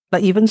them,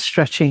 like even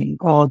stretching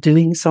or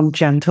doing some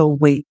gentle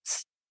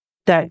weights,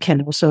 that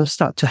can also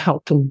start to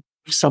help them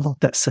with some of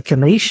that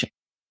circulation.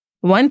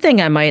 One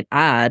thing I might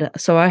add,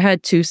 so I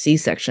had 2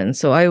 C-sections.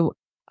 So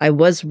I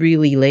was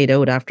really laid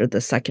out after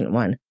the second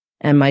one,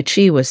 and my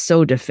chi was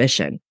so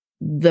deficient.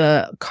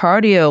 The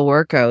cardio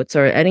workouts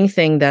or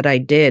anything that I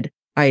did,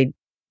 I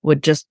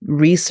would just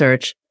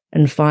research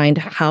and find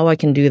how I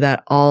can do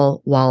that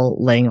all while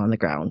laying on the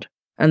ground.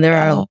 And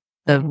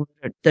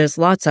there's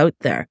lots out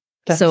there.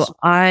 So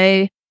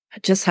I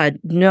just had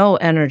no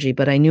energy,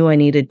 but I knew I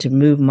needed to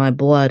move my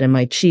blood and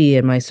my chi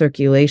and my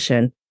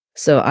circulation.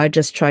 So I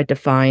just tried to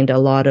find a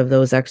lot of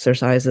those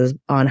exercises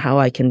on how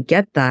I can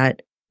get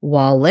that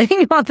while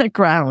laying on the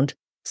ground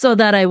so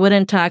that I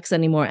wouldn't tax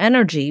any more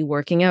energy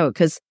working out.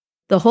 Because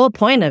the whole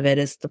point of it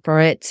is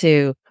for it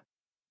to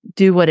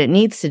do what it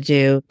needs to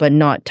do, but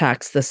not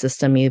tax the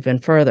system even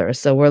further.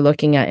 So we're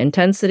looking at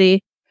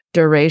intensity,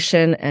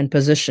 duration, and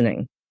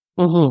positioning.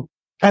 Mm-hmm.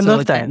 I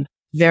love that.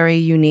 Very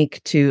unique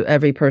to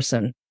every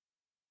person.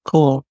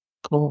 Cool.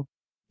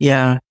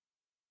 Yeah.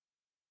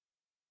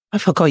 I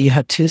forgot you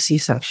had 2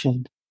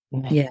 C-sections.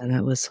 Yeah,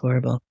 that was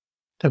horrible.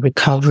 The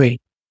recovery.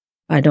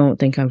 I don't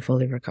think I'm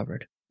fully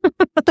recovered.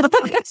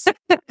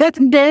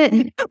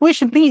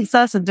 Which leads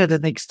us into the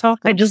next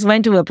topic. I just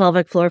went to a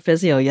pelvic floor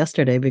physio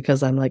yesterday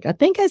because I'm like, I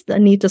think I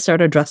need to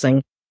start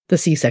addressing the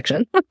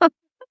C-section.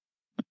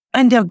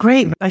 And they're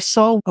great. I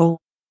saw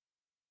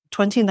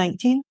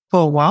 2019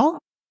 for a while,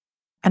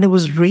 and it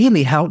was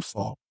really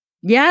helpful.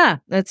 Yeah,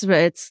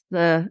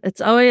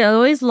 I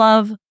always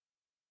love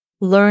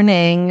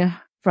learning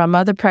from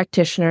other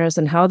practitioners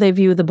and how they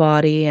view the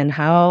body and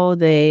how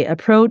they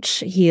approach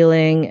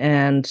healing,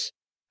 and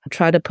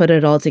try to put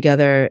it all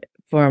together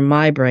for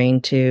my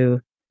brain to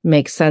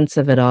make sense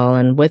of it all.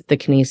 And with the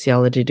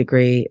kinesiology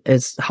degree,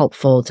 it's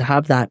helpful to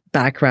have that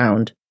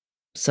background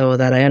so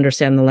that I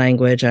understand the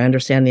language, I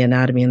understand the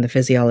anatomy and the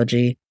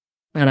physiology,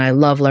 and I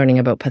love learning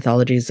about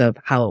pathologies of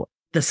how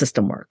the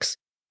system works.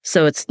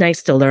 So it's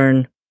nice to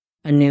learn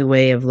a new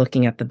way of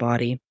looking at the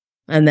body.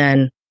 And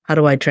then how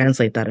do I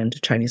translate that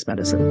into Chinese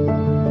medicine?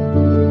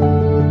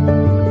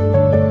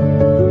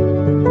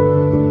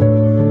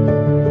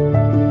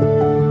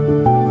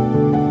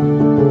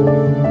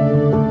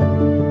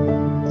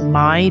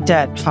 My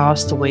dad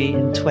passed away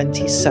in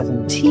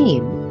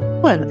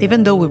 2017. Well,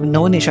 even though we've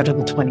known each other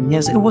for 20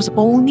 years, it was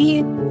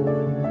only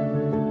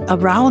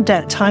around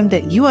that time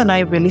that you and I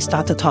really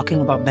started talking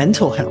about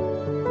mental health.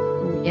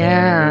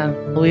 Yeah,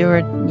 we were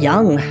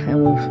young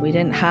and we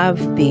didn't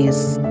have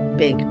these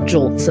big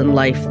jolts in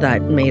life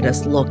that made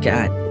us look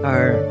at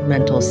our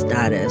mental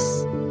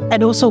status.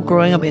 And also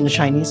growing up in a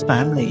Chinese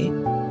family.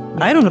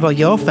 I don't know about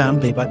your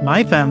family, but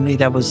my family,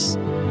 that was...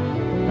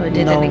 It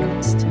didn't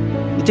exist.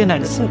 It didn't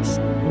exist.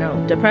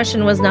 No,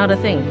 depression was not a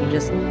thing. You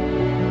just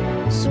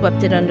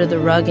swept it under the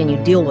rug and you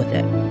deal with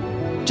it.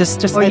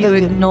 Just or you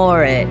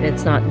ignore it.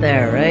 It's not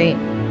there, right?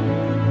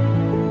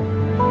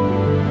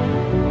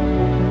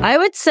 I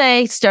would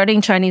say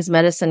starting Chinese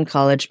medicine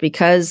college,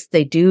 because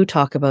they do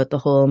talk about the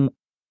whole,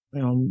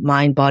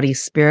 mind, body,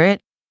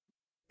 spirit.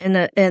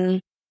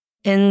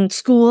 In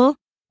school,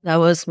 that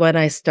was when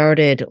I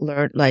started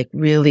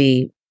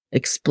really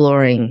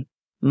exploring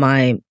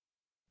my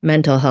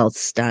mental health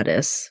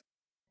status.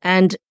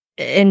 And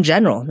in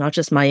general, not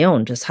just my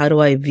own, just how do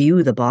I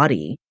view the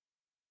body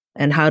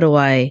and how do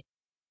I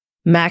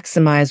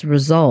maximize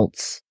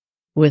results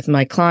with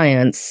my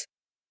clients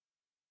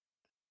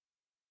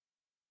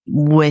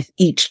with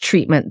each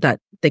treatment that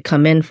they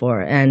come in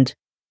for. And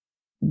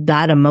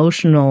that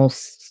emotional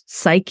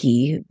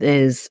psyche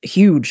is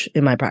huge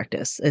in my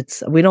practice.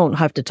 We don't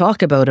have to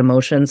talk about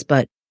emotions,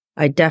 but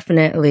I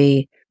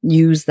definitely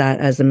use that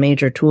as a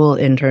major tool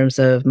in terms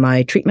of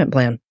my treatment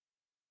plan.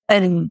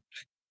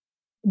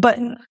 But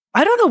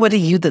I don't know whether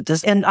you did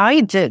this, and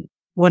I did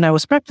when I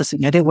was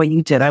practicing. I did what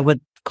you did. I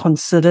would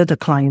consider the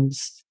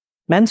client's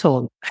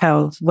mental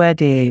health, where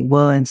they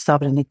were and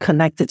stuff, and they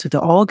connect it to the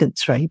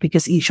organs, right?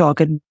 Because each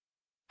organ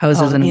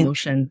houses an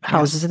emotion.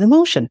 Houses an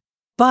emotion.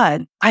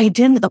 But I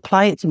didn't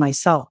apply it to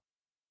myself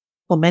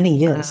for many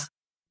years.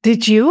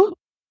 Did you?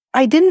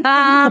 I didn't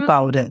think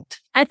about it.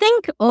 I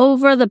think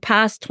over the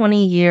past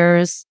 20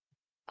 years,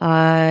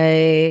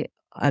 I've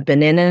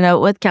been in and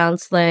out with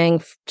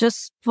counseling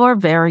just for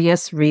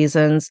various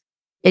reasons.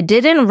 It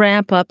didn't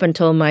ramp up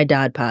until my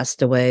dad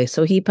passed away.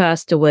 So he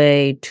passed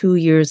away 2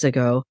 years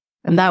ago.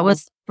 And that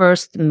was the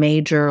first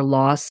major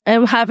loss.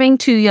 And having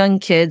 2 young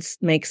kids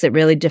makes it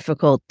really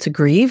difficult to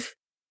grieve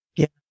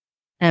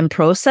and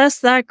process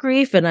that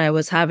grief. And I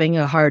was having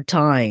a hard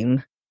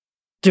time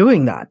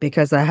doing that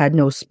because I had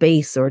no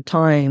space or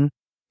time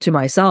to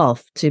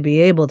myself to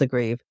be able to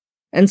grieve.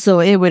 And so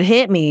it would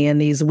hit me in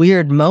these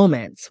weird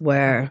moments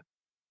where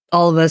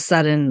all of a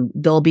sudden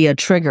there'll be a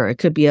trigger. It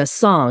could be a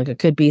song. It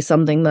could be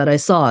something that I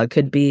saw. It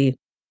could be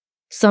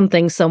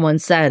something someone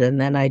said.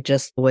 And then I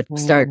just would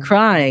start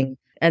crying.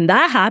 And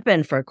that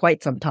happened for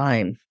quite some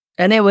time.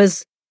 And it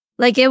was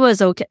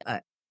okay.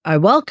 I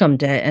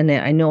welcomed it. And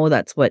I know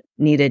that's what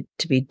needed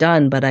to be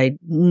done. But I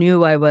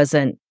knew I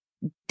wasn't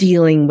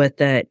dealing with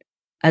it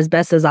as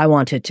best as I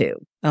wanted to.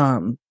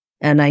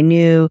 And I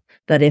knew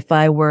that if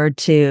I were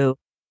to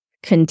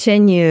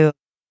continue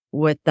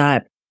with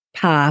that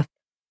path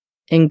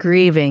in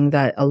grieving,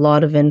 that a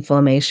lot of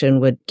inflammation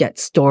would get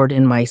stored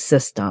in my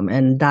system,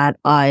 and that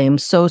I am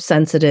so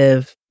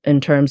sensitive in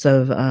terms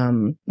of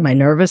my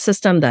nervous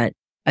system that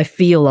I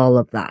feel all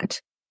of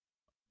that.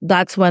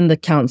 That's when the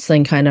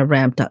counseling kind of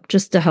ramped up,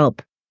 just to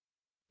help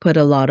put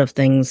a lot of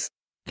things,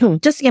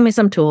 just to give me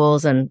some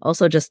tools, and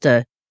also just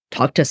to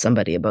talk to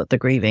somebody about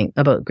grieving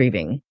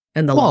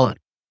and the law.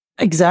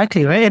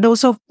 Exactly, right? And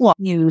also,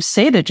 you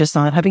said it just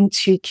now, having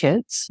 2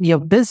 kids, you're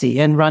busy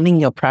and running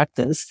your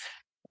practice.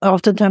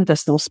 Oftentimes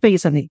there's no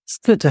space, and it's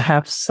good to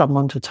have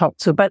someone to talk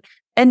to.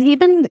 And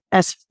even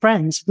as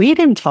friends, we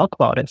didn't talk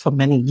about it for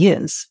many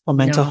years for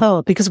mental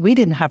health because we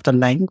didn't have the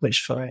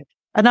language for it.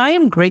 And I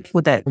am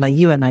grateful that like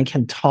you and I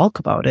can talk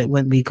about it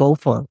when we go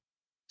for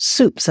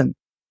soups and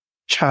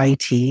chai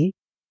tea,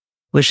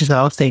 which is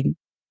our thing.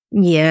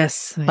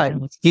 Yes. Go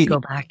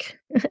back.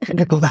 We're going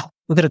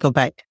to go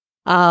back.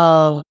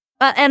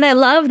 And I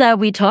love that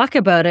we talk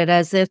about it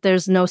as if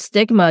there's no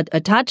stigma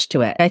attached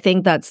to it. I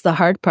think that's the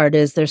hard part,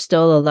 is there's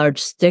still a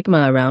large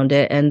stigma around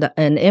it.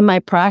 And in my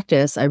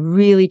practice, I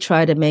really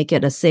try to make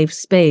it a safe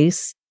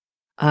space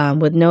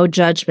with no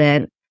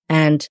judgment.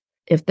 And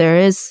if there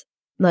is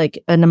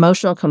like an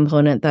emotional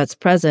component that's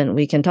present,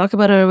 we can talk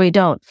about it or we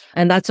don't.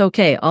 And that's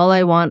okay.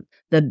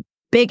 The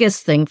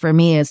biggest thing for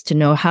me is to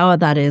know how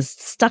that is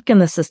stuck in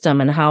the system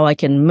and how I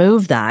can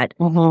move that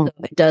so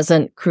it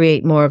doesn't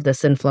create more of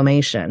this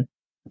inflammation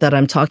that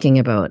I'm talking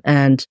about.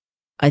 And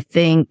I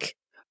think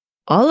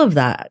all of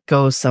that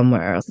goes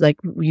somewhere. Like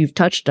you've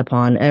touched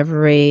upon,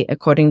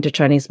 according to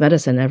Chinese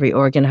medicine, every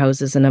organ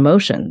houses an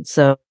emotion.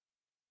 So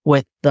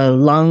with the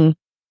lung,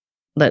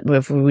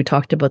 we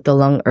talked about the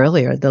lung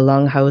earlier, the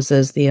lung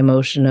houses the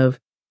emotion of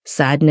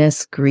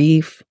sadness,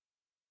 grief.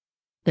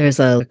 There's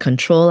a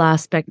control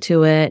aspect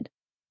to it.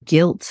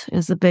 Guilt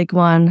is a big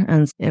one.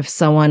 And if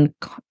someone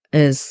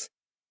is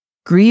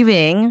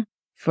grieving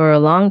for a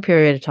long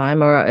period of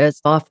time, or it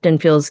often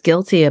feels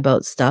guilty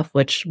about stuff,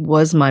 which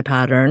was my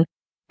pattern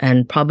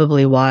and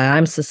probably why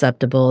I'm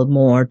susceptible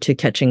more to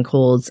catching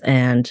colds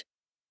and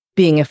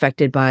being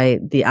affected by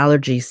the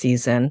allergy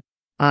season,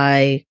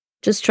 I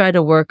just try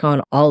to work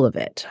on all of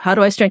it. How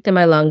do I strengthen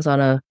my lungs on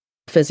a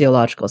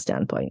physiological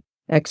standpoint?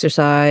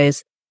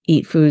 Exercise,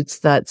 eat foods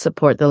that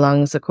support the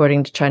lungs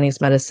according to Chinese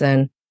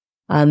medicine.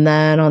 And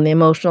then on the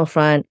emotional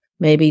front,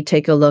 maybe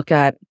take a look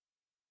at,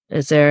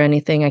 is there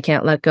anything I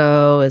can't let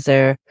go? Is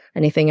there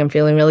anything I'm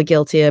feeling really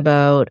guilty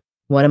about?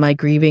 What am I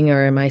grieving,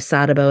 or am I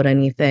sad about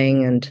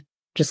anything? And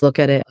just look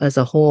at it as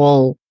a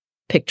whole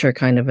picture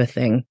kind of a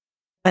thing.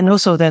 And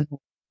also then,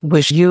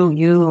 which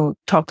you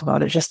talked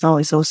about it just now,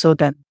 is also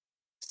then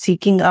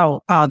seeking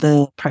out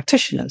other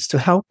practitioners to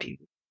help you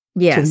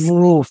to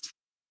move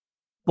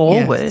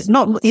forward. Yes.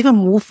 Not even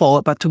move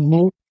forward, but to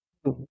move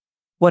through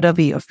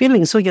whatever you're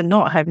feeling, so you're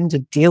not having to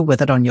deal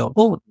with it on your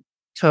own.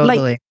 Totally.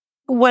 Like,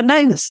 when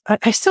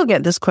I still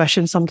get this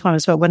question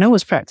sometimes, but when I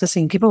was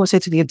practicing, people would say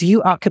to me, do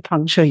you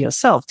acupuncture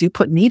yourself? Do you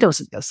put needles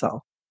in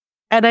yourself?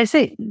 And I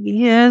say,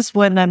 yes,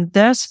 when I'm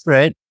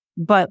desperate,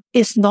 but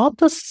it's not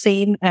the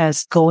same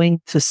as going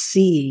to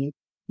see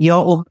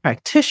your own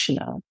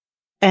practitioner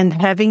and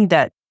having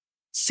that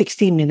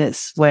 60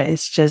 minutes where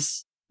it's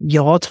just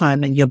your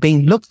time and you're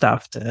being looked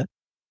after.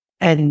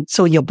 And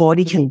so your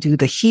body can do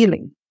the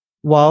healing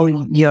while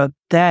you're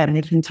there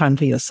making time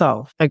for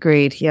yourself.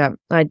 Agreed. Yeah.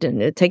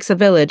 It takes a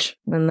village.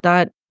 And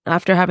that,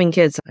 after having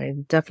kids, I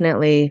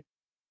definitely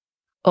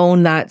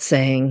own that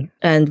saying.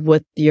 And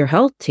with your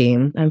health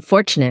team, I'm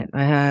fortunate.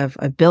 I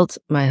built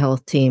my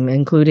health team,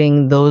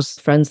 including those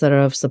friends that are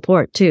of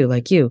support too,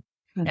 like you.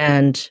 Mhm.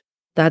 And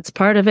that's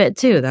part of it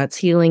too. That's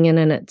healing in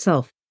and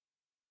itself.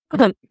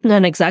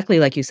 And exactly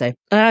like you say,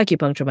 I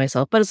acupuncture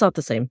myself, but it's not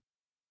the same.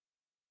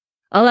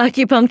 I'll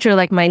acupuncture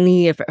like my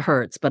knee if it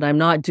hurts, but I'm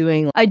not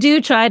doing, I do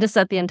try to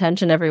set the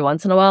intention every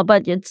once in a while,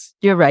 but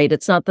you're right.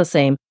 It's not the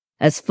same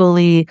as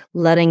fully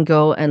letting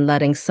go and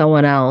letting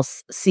someone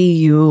else see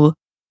you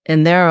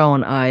in their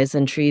own eyes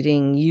and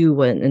treating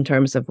you in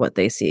terms of what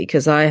they see.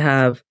 Cause I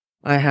have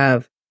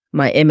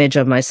my image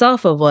of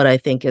myself of what I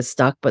think is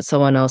stuck, but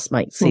someone else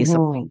might see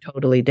something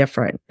totally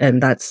different.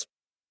 And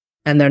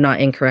they're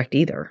not incorrect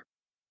either.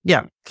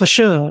 Yeah, for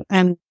sure.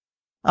 And,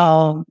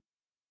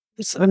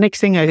 so the next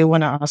thing I do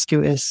want to ask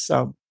you is,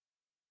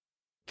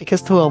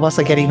 because two of us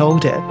are getting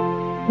older.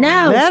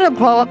 Now,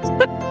 Menopause.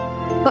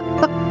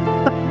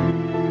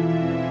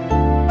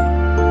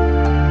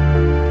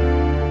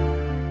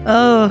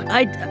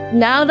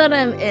 now that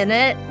I'm in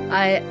it,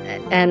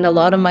 and a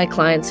lot of my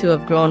clients who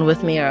have grown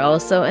with me are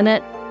also in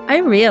it, I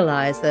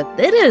realize that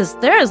there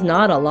is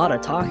not a lot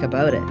of talk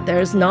about it.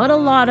 There's not a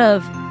lot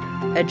of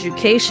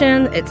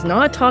education. It's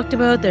not talked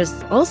about.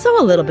 There's also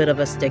a little bit of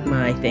a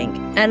stigma, I think.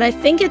 And I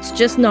think it's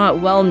just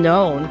not well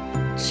known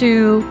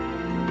to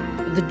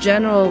the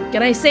general,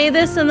 can I say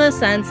this in the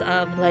sense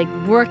of like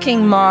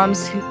working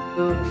moms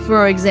who,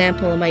 for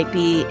example, might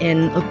be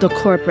in the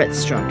corporate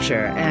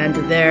structure and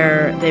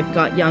they've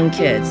got young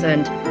kids.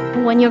 And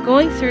when you're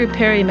going through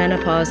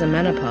perimenopause and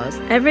menopause,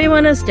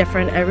 everyone is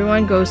different.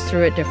 Everyone goes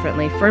through it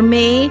differently. For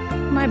me,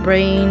 my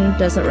brain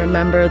doesn't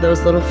remember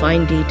those little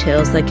fine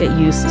details like it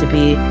used to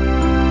be.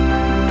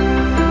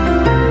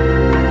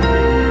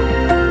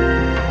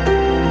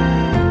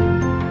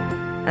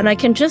 And I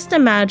can just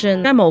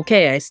imagine, I'm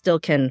okay, I still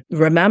can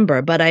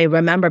remember, but I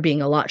remember being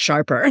a lot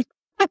sharper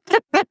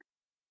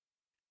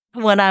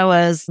when I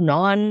was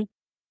not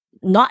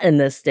in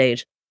this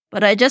stage.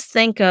 But I just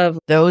think of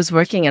those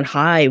working in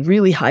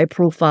really high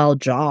profile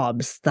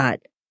jobs that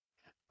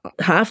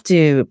have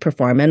to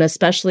perform. And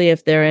especially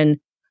if they're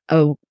in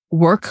a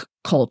work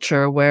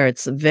culture where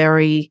it's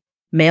very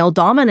male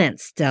dominant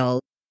still.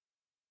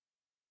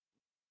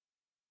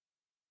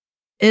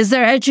 Is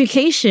there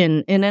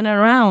education in and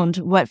around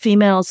what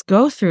females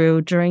go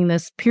through during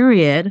this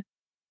period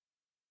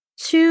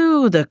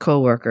to the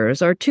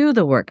coworkers or to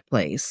the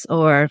workplace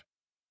or?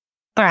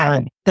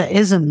 There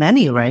isn't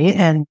many, right?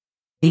 And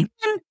even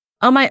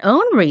on my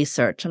own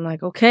research, I'm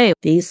like, okay,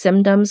 these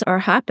symptoms are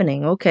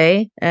happening.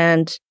 Okay.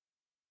 And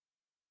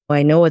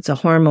I know it's a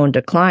hormone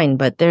decline,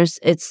 but there's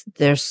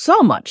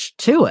so much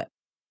to it.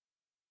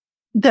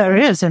 There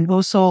is. And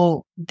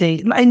also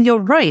and you're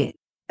right.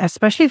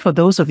 Especially for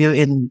those of you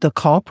in the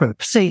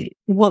corporate, say,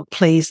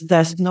 workplace,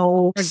 there's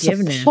no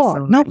forgiveness.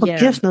 Support, no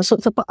forgiveness.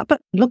 Yeah.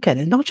 But look at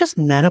it, not just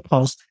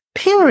menopause,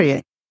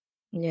 period.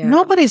 Yeah.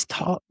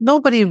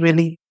 Nobody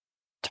really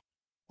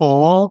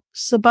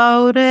talks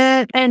about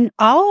it. And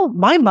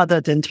my mother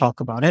didn't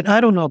talk about it.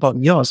 I don't know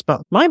about yours,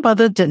 but my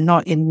mother did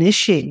not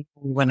initiate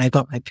when I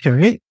got my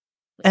period.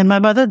 And my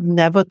mother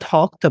never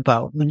talked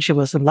about, when she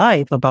was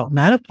alive, about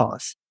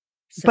menopause.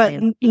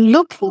 Same. But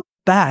looking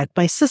back,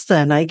 my sister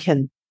and I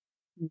can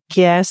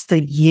guess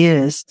the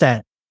years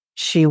that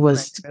she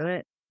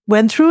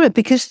went through it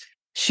because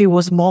she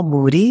was more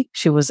moody.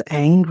 She was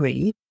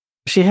angry.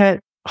 She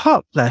had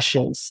hot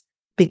flashes.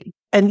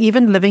 And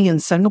even living in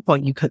Singapore,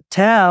 you could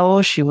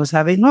tell she was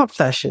having hot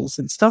flashes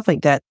and stuff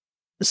like that.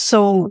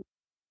 So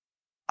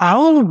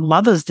our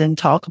mothers didn't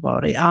talk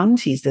about it.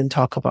 Aunties didn't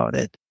talk about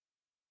it.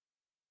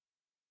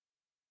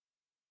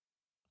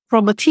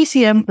 From a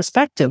TCM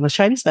perspective, a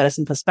Chinese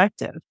medicine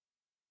perspective,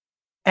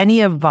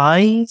 any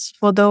advice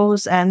for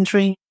those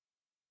entering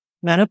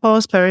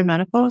menopause,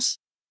 perimenopause?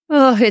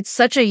 Oh, it's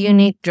such a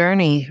unique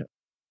journey.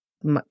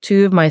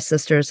 Two of my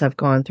sisters have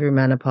gone through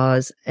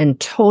menopause in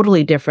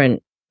totally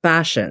different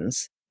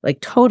fashions, like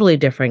totally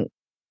different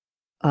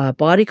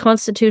body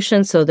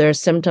constitution. So their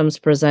symptoms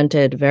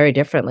presented very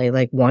differently.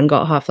 Like one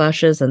got hot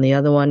flashes and the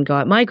other one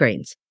got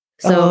migraines.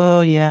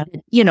 So,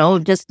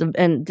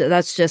 and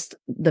that's just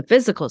the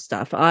physical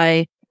stuff.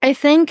 I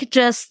think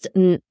just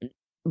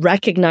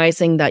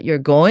recognizing that you're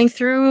going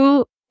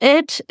through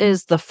it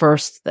is the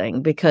first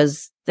thing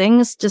because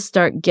things just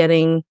start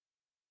getting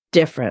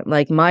different.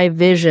 Like my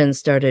vision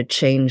started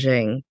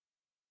changing,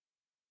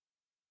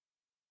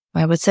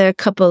 I would say a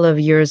couple of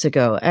years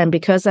ago. And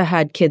because I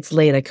had kids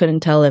late, I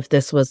couldn't tell if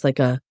this was like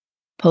a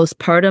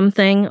postpartum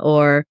thing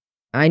or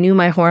I knew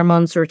my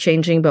hormones were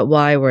changing, but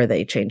why were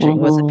they changing?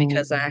 Was it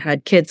because I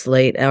had kids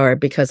late or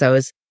because I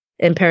was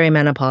in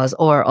perimenopause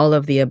or all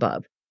of the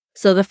above?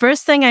 So the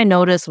first thing I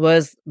noticed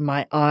was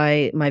my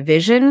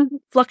vision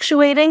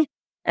fluctuating.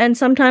 And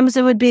sometimes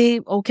it would be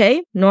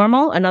okay,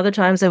 normal. And other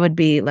times it would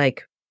be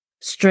like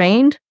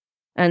strained.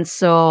 And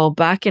so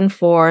back and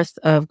forth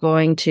of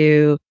going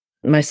to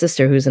my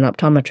sister, who's an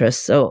optometrist.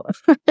 So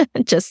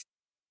just,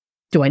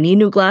 do I need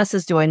new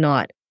glasses? Do I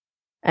not?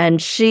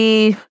 And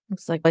she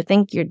was like, I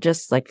think you're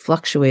just like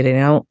fluctuating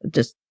out.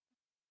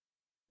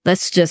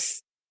 Let's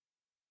just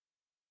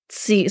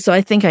see, so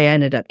I think I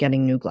ended up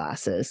getting new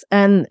glasses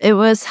and it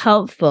was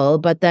helpful,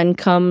 but then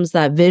comes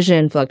that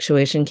vision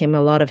fluctuation, came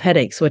a lot of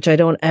headaches, which I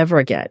don't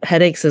ever get.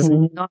 Headaches is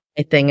not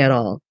my thing at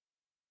all.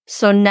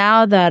 So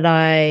now that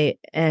I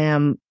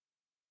am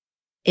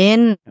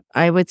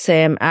I would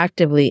say I'm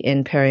actively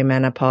in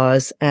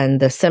perimenopause and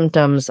the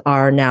symptoms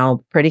are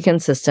now pretty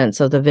consistent.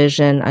 So the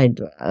vision,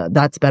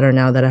 that's better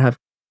now that I have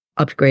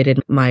upgraded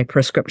my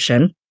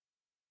prescription,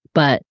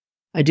 but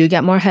I do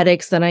get more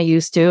headaches than I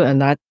used to.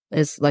 And that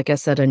is, like I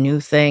said, a new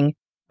thing.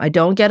 I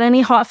don't get any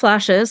hot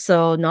flashes.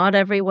 So not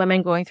every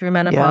woman going through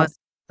menopause.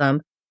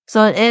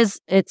 So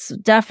it's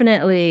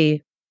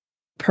definitely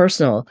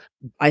personal.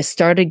 I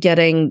started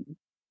getting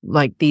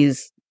like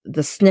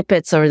the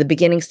snippets or the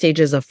beginning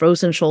stages of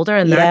frozen shoulder.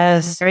 And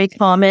that's very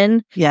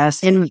common.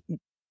 Yes.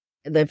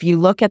 If you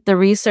look at the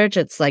research,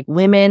 it's like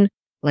women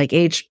like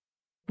age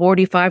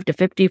 45 to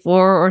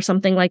 54 or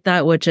something like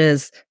that, which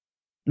is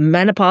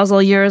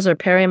menopausal years or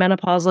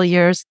perimenopausal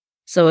years.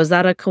 So is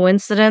that a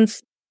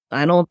coincidence?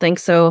 I don't think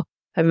so.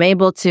 I'm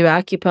able to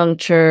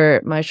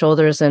acupuncture my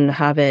shoulders and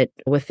have it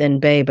within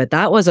bay, but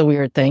that was a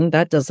weird thing.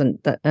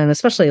 And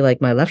especially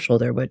like my left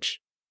shoulder, which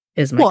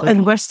is my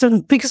and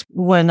Western, because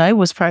when I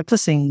was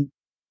practicing,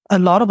 a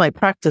lot of my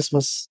practice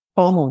was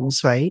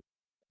hormones, right?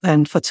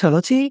 And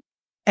fertility.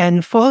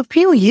 And for a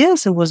few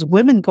years, it was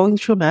women going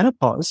through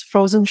menopause,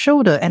 frozen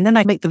shoulder. And then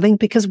I make the link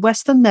because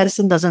Western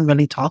medicine doesn't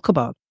really talk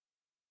about it.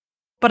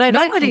 But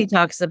nobody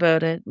talks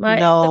about it.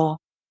 No.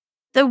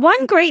 The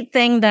one great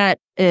thing that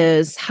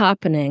is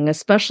happening,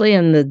 especially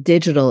in the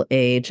digital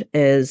age,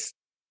 is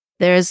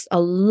there's a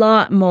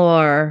lot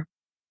more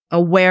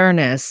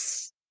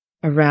awareness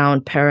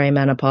around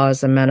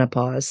perimenopause and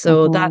menopause.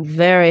 So that's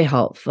very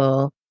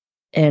helpful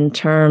in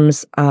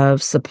terms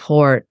of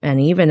support and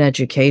even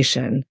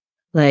education.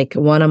 Like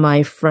one of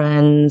my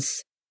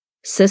friends'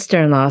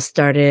 sister-in-law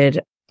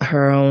started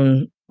her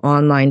own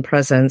online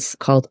presence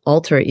called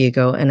Alter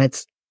Ego, and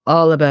it's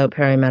all about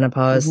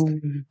perimenopause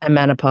and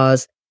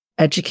menopause,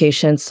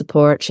 education,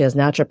 support. She has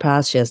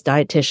naturopaths, she has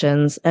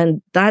dietitians,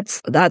 and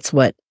that's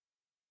what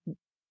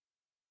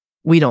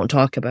we don't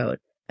talk about.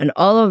 And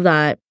all of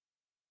that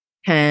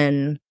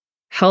can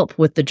help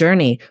with the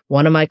journey.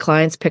 One of my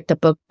clients picked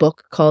up a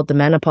book called The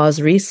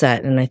Menopause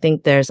Reset, and I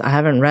think I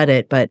haven't read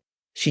it, but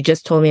she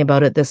just told me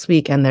about it this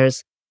week, and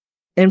there's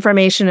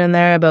information in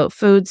there about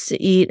foods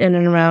to eat in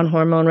and around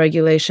hormone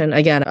regulation.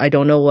 Again, I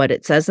don't know what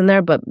it says in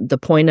there, but the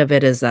point of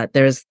it is that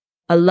there's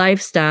a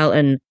lifestyle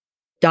and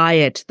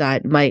diet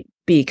that might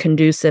be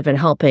conducive in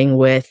helping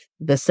with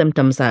the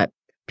symptoms that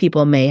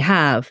people may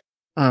have.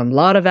 A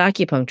lot of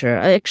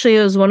acupuncture. Actually,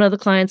 it was one of the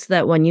clients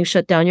that when you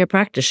shut down your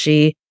practice,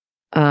 she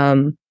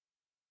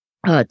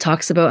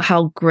talks about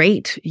how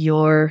great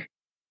your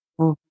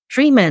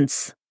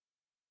treatments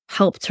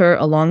helped her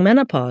along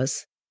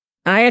menopause.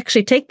 I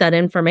actually take that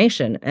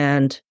information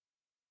and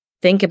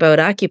think about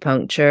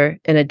acupuncture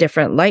in a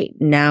different light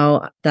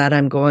now that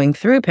I'm going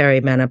through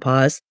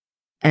perimenopause,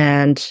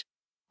 and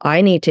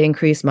I need to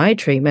increase my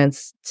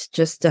treatments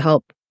just to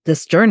help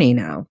this journey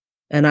now.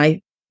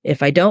 And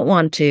if I don't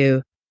want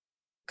to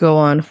go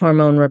on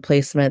hormone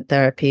replacement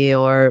therapy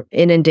or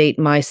inundate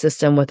my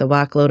system with a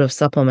whack load of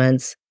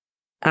supplements,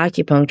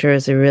 acupuncture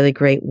is a really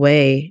great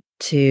way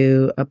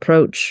to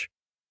approach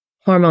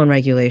hormone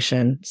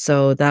regulation.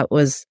 So that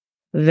was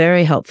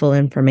very helpful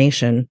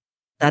information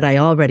that I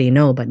already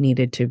know but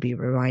needed to be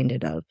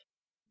reminded of.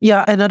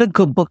 Yeah, another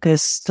good book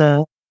is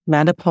the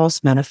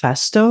Menopause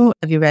Manifesto.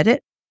 Have you read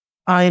it?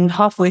 I'm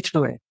halfway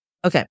through it.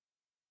 Okay.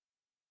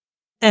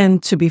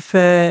 And to be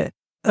fair,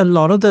 a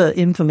lot of the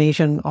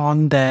information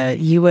on there,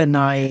 you and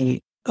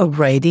I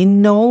already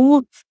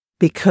know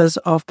because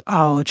of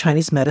our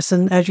Chinese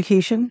medicine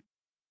education.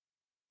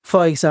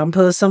 For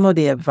example, some of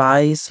the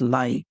advice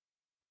like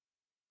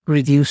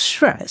reduce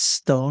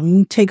stress,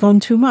 don't take on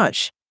too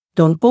much,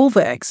 don't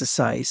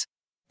over-exercise.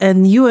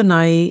 And you and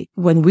I,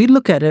 when we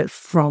look at it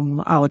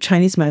from our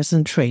Chinese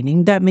medicine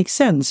training, that makes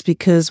sense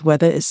because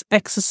whether it's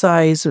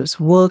exercise or it's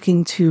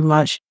working too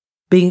much,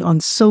 being on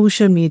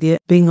social media,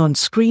 being on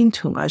screen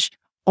too much,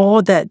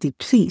 all that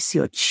depletes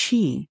your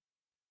qi.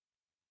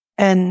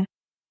 And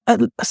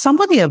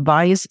some of the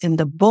advice in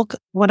the book,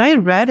 when I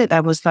read it, I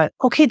was like,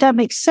 okay, that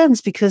makes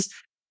sense because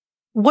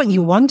what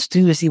you want to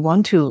do is you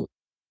want to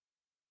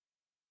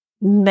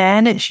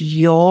manage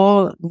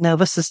your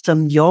nervous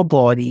system, your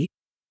body,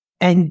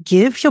 and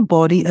give your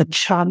body a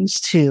chance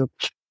to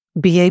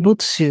be able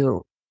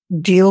to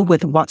deal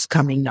with what's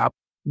coming up,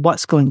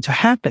 what's going to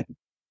happen.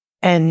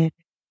 And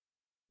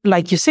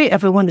like you say,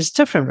 everyone is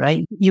different,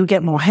 right? You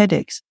get more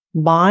headaches.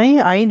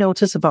 I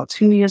noticed about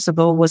 2 years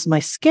ago was my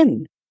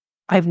skin.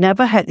 I've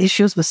never had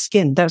issues with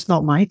skin. That's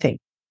not my thing.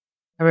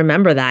 I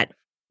remember that.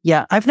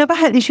 Yeah, I've never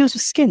had issues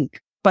with skin.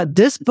 But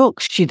this book,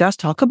 she does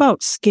talk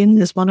about skin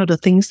is one of the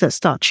things that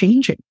start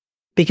changing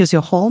because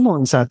your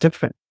hormones are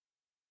different.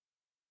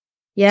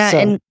 Yeah,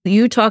 and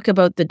you talk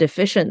about the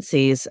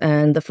deficiencies,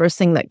 and the first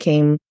thing that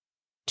came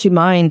to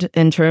mind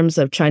in terms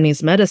of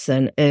Chinese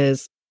medicine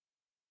is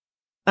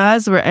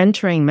as we're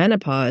entering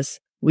menopause,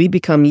 we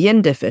become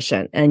yin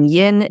deficient, and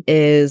yin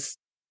is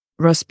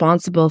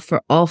responsible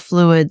for all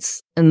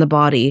fluids in the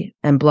body,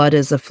 and blood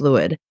is a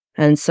fluid.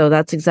 And so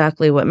that's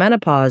exactly what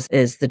menopause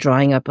is, the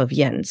drying up of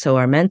yin. So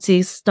our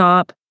menses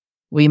stop.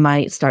 We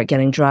might start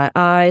getting dry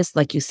eyes.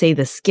 Like you say,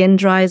 the skin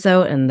dries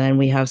out and then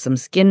we have some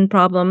skin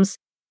problems.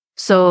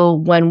 So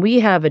when we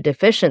have a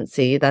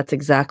deficiency, that's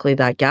exactly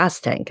that gas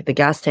tank. The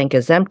gas tank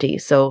is empty.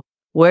 So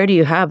where do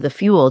you have the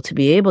fuel to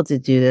be able to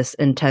do this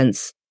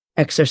intense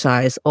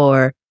exercise?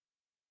 Or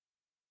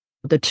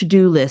the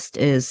to-do list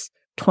is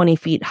 20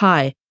 feet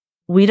high.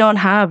 We don't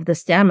have the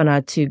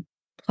stamina to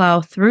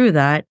plow through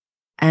that,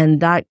 and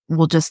that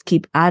will just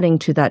keep adding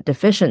to that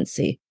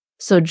deficiency.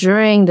 So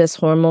during this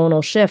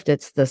hormonal shift,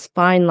 it's this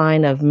fine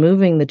line of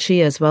moving the chi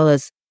as well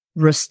as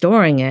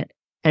restoring it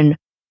and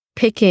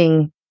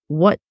picking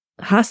what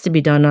has to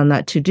be done on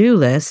that to-do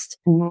list,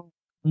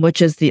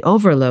 which is the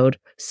overload.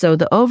 So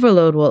the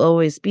overload will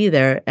always be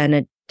there, and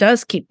it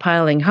does keep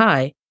piling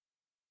high.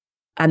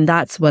 And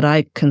that's what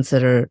I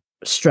consider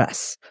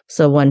stress.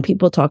 So when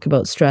people talk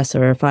about stress,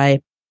 or if I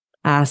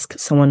ask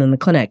someone in the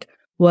clinic,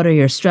 what are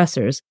your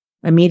stressors?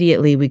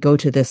 Immediately we go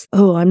to this,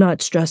 oh, I'm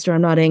not stressed or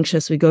I'm not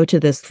anxious. We go to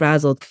this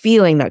frazzled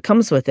feeling that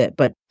comes with it.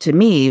 But to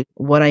me,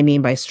 what I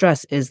mean by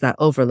stress is that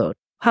overload.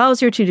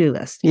 How's your to-do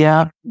list?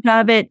 Yeah. You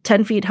have it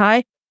 10 feet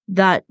high,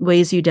 that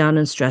weighs you down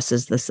and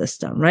stresses the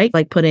system, right?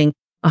 Like putting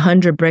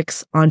 100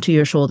 bricks onto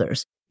your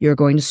shoulders. You're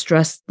going to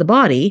stress the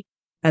body,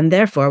 and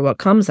therefore what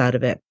comes out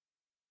of it?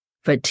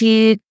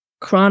 Fatigue,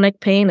 chronic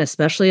pain,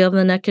 especially of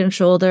the neck and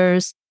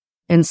shoulders,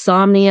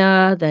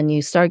 insomnia. Then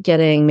you start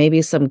getting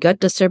maybe some gut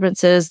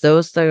disturbances.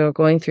 Those that are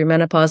going through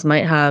menopause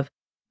might have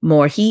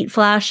more heat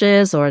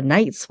flashes or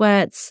night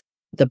sweats.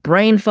 The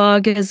brain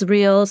fog is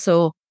real.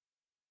 So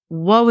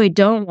what we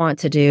don't want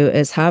to do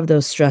is have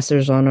those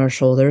stressors on our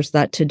shoulders,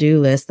 that to-do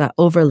list, that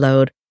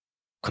overload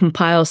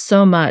compiles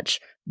so much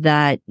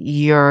that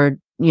you're,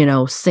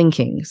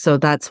 sinking. So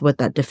that's what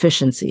that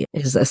deficiency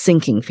is, a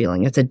sinking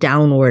feeling. It's a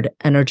downward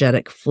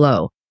energetic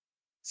flow.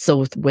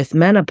 So with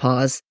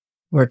menopause,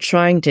 we're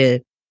trying to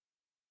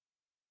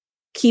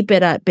keep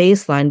it at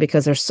baseline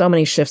because there's so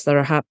many shifts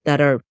that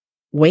are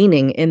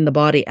waning in the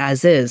body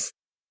as is.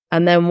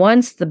 And then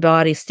once the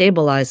body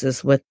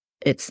stabilizes with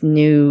its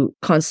new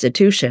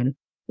constitution,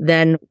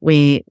 then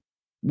we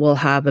will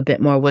have a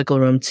bit more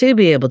wiggle room to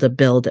be able to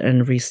build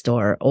and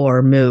restore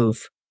or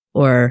move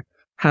or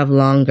have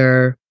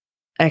longer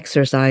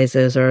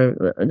exercises,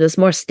 or there's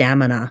more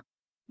stamina.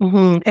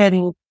 Mm-hmm.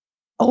 And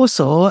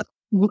also,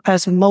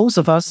 as most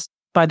of us,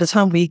 by the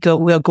time we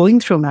are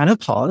going through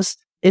menopause,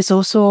 it's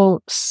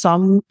also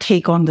some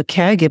take on the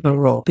caregiver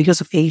role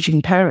because of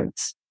aging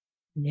parents.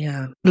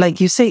 Yeah. Like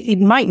you say, it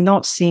might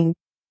not seem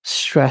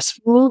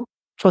stressful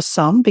for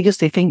some because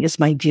they think it's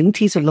my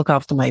duty to look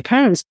after my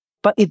parents,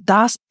 but it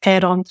does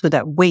add on to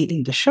that weight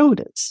in the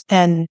shoulders.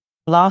 And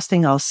last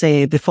thing I'll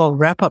say before I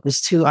wrap up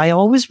is I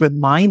always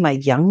remind my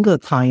younger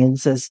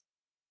clients is,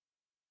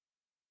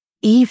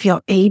 if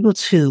you're able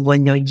to,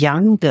 when you're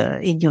younger,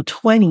 in your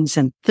 20s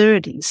and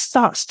 30s,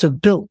 start to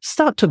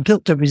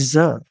build the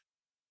reserve.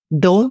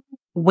 Don't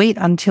wait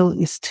until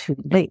it's too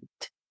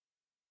late.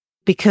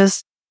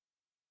 Because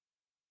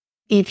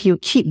if you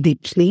keep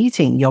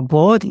depleting your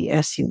body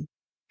as you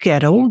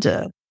get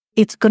older,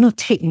 it's going to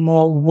take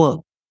more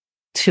work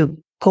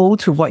to go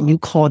to what you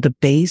call the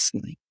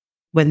baseline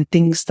when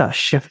things start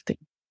shifting.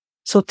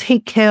 So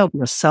take care of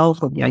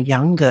yourself when you're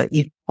younger,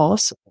 if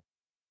possible,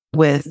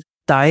 with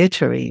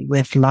dietary,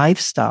 with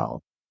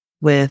lifestyle,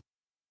 with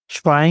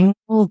trying,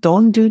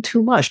 don't do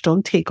too much,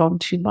 don't take on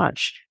too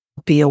much.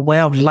 Be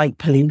aware of light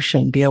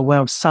pollution, be aware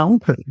of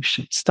sound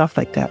pollution, stuff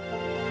like that.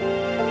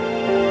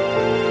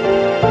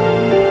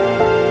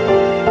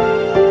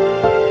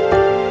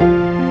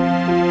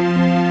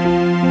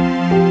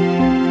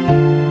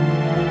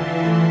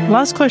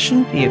 Last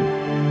question for you.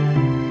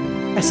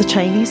 As a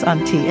Chinese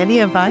auntie, any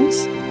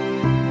advice?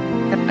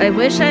 I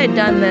wish I had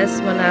done this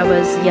when I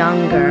was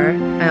younger,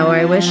 or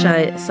I wish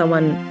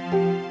someone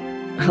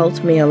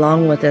helped me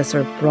along with this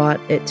or brought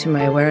it to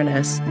my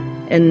awareness.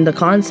 In the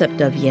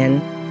concept of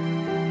yin,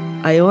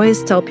 I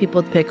always tell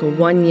people to pick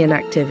one yin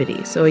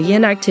activity. So a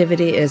yin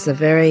activity is a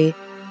very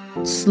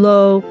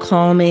slow,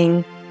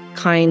 calming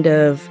kind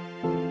of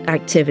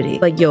activity,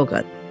 like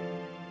yoga.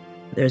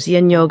 There's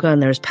yin yoga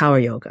and there's power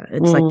yoga.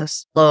 It's like the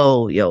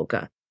slow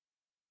yoga.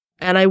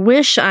 And I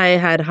wish I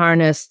had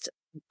harnessed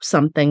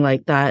something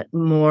like that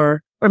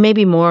more, or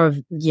maybe more of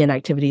yin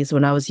activities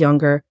when I was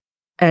younger,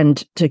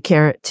 and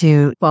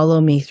to follow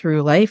me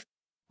through life.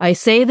 I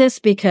say this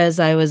because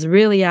I was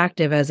really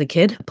active as a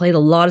kid, played a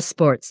lot of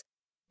sports,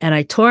 and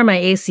I tore my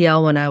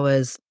ACL when I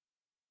was,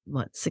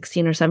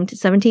 16 or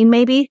 17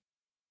 maybe?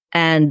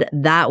 And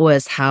that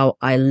was how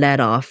I let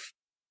off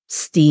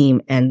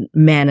steam and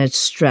managed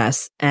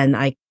stress, and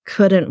I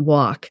couldn't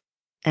walk.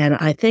 And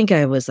I think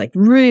I was like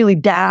really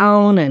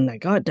down, and I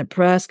got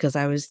depressed because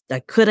I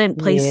couldn't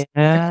play.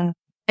 Yeah.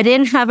 I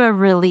didn't have a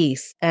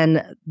release.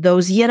 And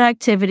those yin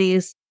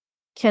activities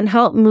can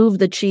help move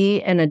the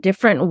chi in a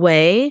different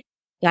way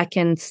that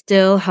can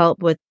still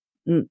help with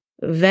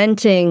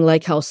venting,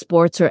 like how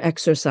sports or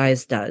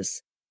exercise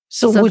does.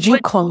 So would you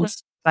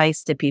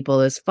advice to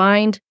people is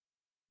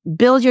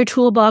build your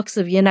toolbox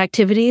of yin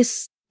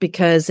activities,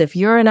 because if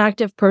you're an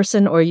active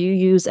person or you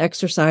use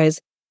exercise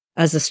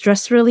as a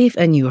stress relief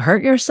and you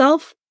hurt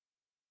yourself,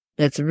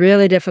 it's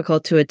really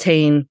difficult to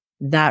attain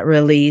that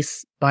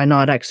release by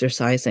not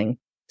exercising.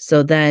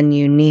 So then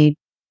you need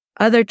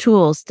other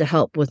tools to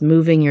help with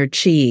moving your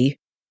qi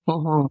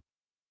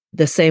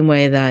the same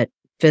way that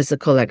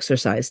physical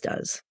exercise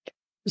does.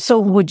 So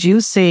would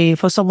you say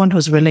for someone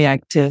who's really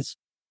active,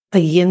 a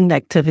yin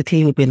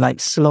activity would be like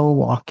slow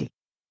walking?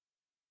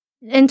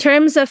 In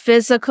terms of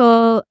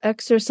physical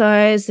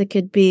exercise, it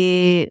could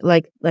be,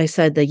 like I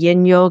said, the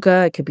yin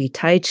yoga. It could be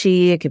tai chi.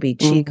 It could be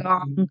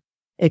qigong.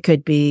 It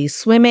could be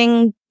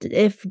swimming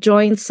if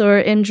joints or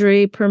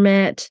injury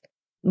permit.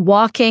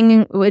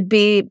 Walking would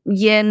be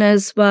yin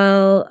as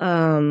well.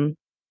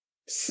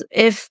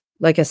 If,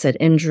 like I said,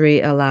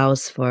 injury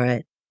allows for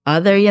it.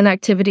 Other yin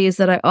activities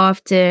that I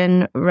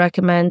often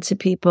recommend to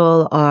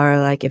people are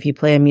like if you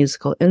play a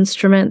musical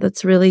instrument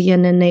that's really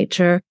yin in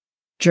nature,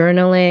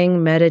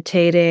 journaling,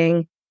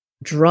 meditating,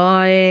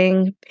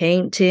 drawing,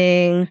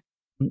 painting,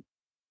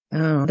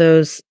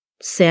 those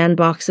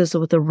sandboxes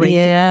with a ring.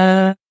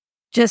 Yeah.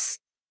 Just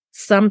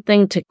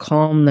something to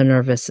calm the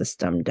nervous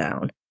system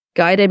down.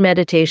 Guided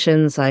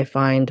meditations, I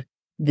find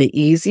the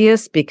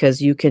easiest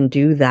because you can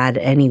do that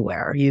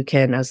anywhere. You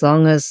can, as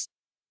long as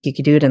you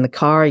could do it in the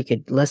car, you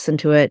could listen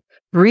to it.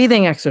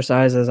 Breathing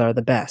exercises are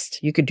the best.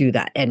 You could do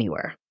that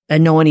anywhere.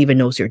 And no one even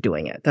knows you're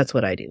doing it. That's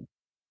what I do.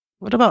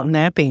 What about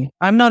napping?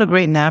 I'm not a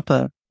great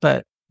napper,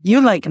 but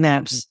you like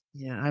naps.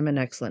 Yeah, I'm an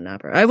excellent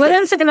napper. I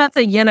wouldn't say that's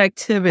a yin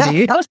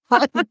activity.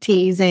 I'm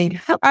teasing.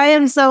 I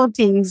am so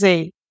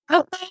teasing.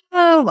 Oh,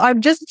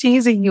 I'm just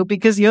teasing you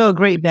because you're a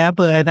great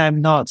napper and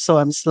I'm not, so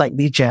I'm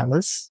slightly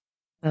jealous.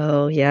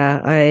 Oh, yeah.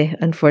 I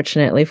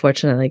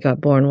fortunately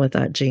got born with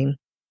that gene.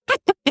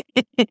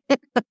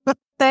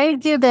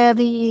 Thank you,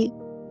 Debbie.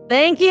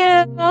 Thank you.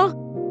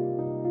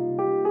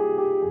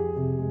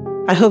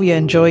 I hope you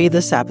enjoyed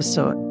this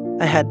episode.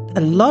 I had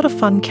a lot of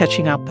fun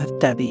catching up with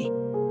Debbie.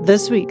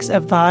 This week's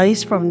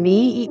advice from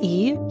me,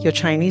 Yi, your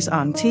Chinese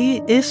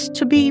auntie, is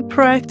to be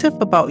proactive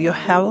about your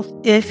health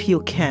if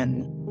you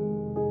can.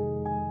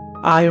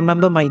 I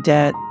remember my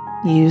dad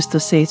used to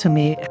say to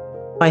me,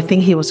 I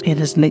think he was in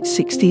his late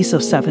 60s or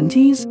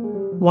 70s.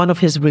 One of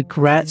his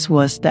regrets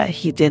was that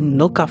he didn't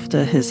look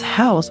after his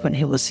health when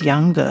he was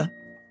younger.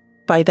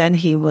 By then,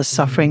 he was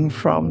suffering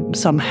from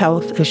some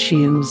health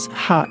issues,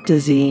 heart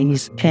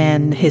disease,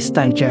 and his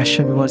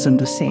digestion wasn't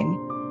the same.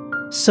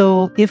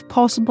 So, if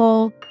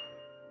possible,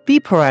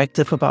 be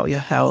proactive about your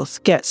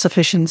health. Get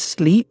sufficient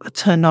sleep,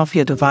 turn off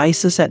your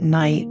devices at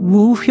night,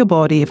 move your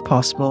body if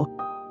possible,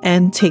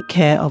 and take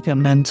care of your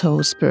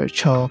mental,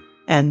 spiritual,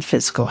 and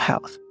physical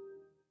health.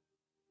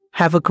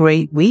 Have a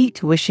great week.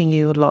 Wishing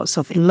you lots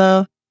of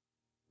love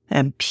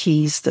and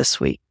peace this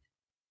week.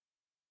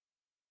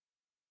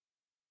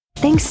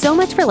 Thanks so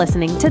much for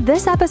listening to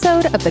this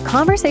episode of the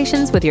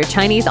Conversations with Your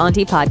Chinese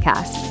Auntie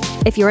podcast.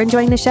 If you're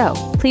enjoying the show,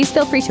 please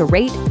feel free to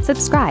rate,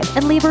 subscribe,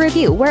 and leave a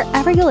review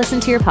wherever you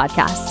listen to your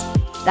podcasts.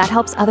 That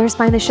helps others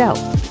find the show,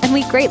 and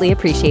we greatly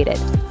appreciate it.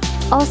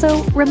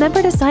 Also,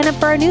 remember to sign up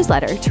for our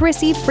newsletter to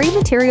receive free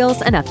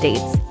materials and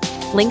updates.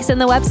 Links in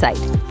the website,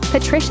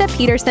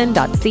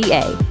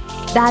 patriciapeterson.ca.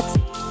 That's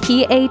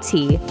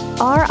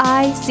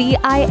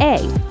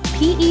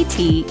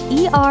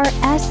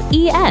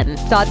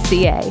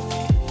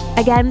PatriciaPetersen.ca.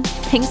 Again,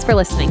 thanks for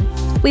listening.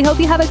 We hope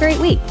you have a great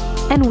week,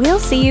 and we'll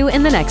see you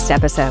in the next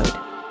episode.